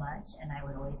so much, and I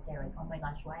would always say oh my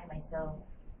gosh, why am I so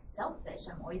selfish?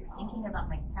 I'm always thinking about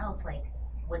myself,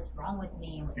 what's wrong with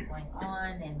me, what's going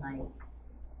on, and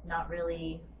not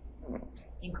really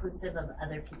inclusive of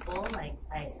other people. Like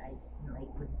I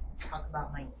like would talk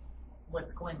about my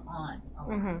what's going on a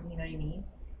lot, you know what I mean?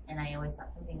 And I always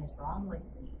thought something is wrong with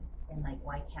me, and like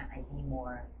why can't I be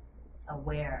more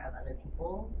aware of other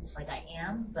people? Like I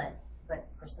am, but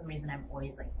for some reason I'm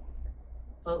always like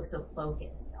so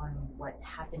focused on what's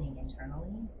happening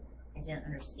internally. I didn't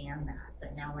understand that,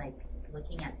 but now like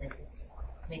looking at this,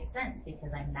 it makes sense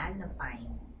because I'm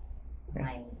magnifying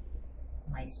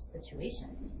my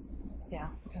situations. Yeah.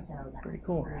 So that Pretty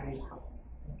cool. really helps.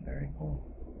 Very cool.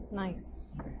 Nice.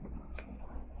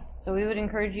 So we would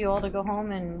encourage you all to go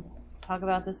home and talk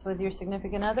about this with your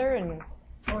significant other and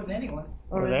Or with anyone.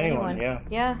 or With anyone, yeah.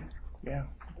 Yeah. Yeah.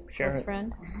 Share Close it.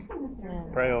 friend. Yeah,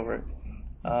 Pray over it.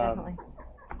 definitely.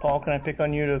 Paul, can I pick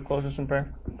on you to close us in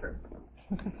prayer? Sure.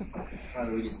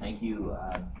 Father, we just thank you.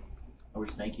 We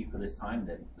just thank you for this time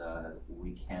that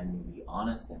we can be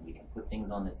honest and we can put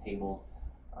things on the table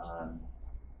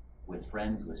with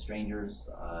friends, with strangers.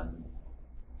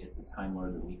 It's a time,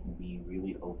 Lord, that we can be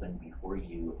really open before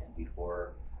you and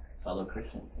before fellow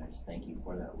Christians. And I just thank you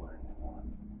for that, Lord.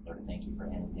 Lord, thank you for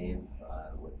Ann and Dave,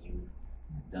 what you've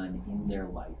done in their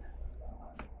life,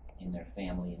 in their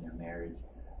family, in their marriage.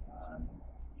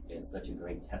 Is such a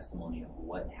great testimony of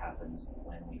what happens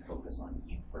when we focus on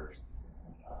you first,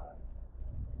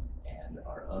 and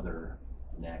our other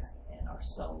next, and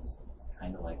ourselves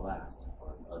kind of like last,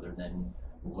 or other than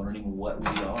learning what we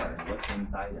are and what's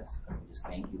inside us. And we just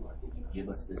thank you, Lord, that you give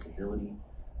us this ability.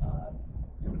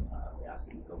 We ask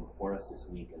that you go before us this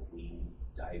week as we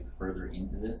dive further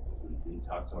into this, as we do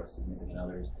talk to our significant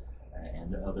others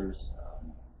and others,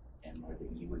 and Lord,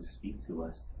 that you would speak to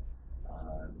us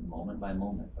moment by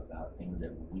moment about things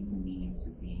that we need to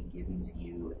be giving to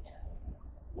you and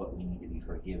what we need to be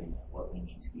forgiving, what we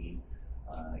need to be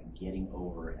getting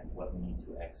over, and what we need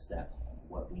to accept, and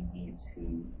what we need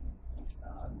to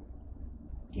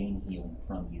gain healing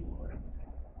from you, Lord.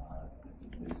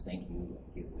 We just thank you.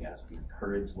 We ask for your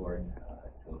courage, Lord,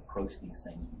 to approach these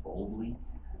things boldly.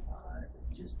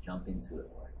 Just jump into it,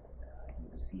 Lord, and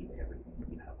receive everything that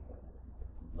you have for us.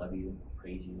 We love you,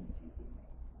 praise you in Jesus' name.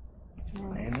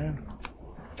 Amen.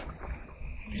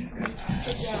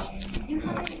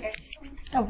 Oh,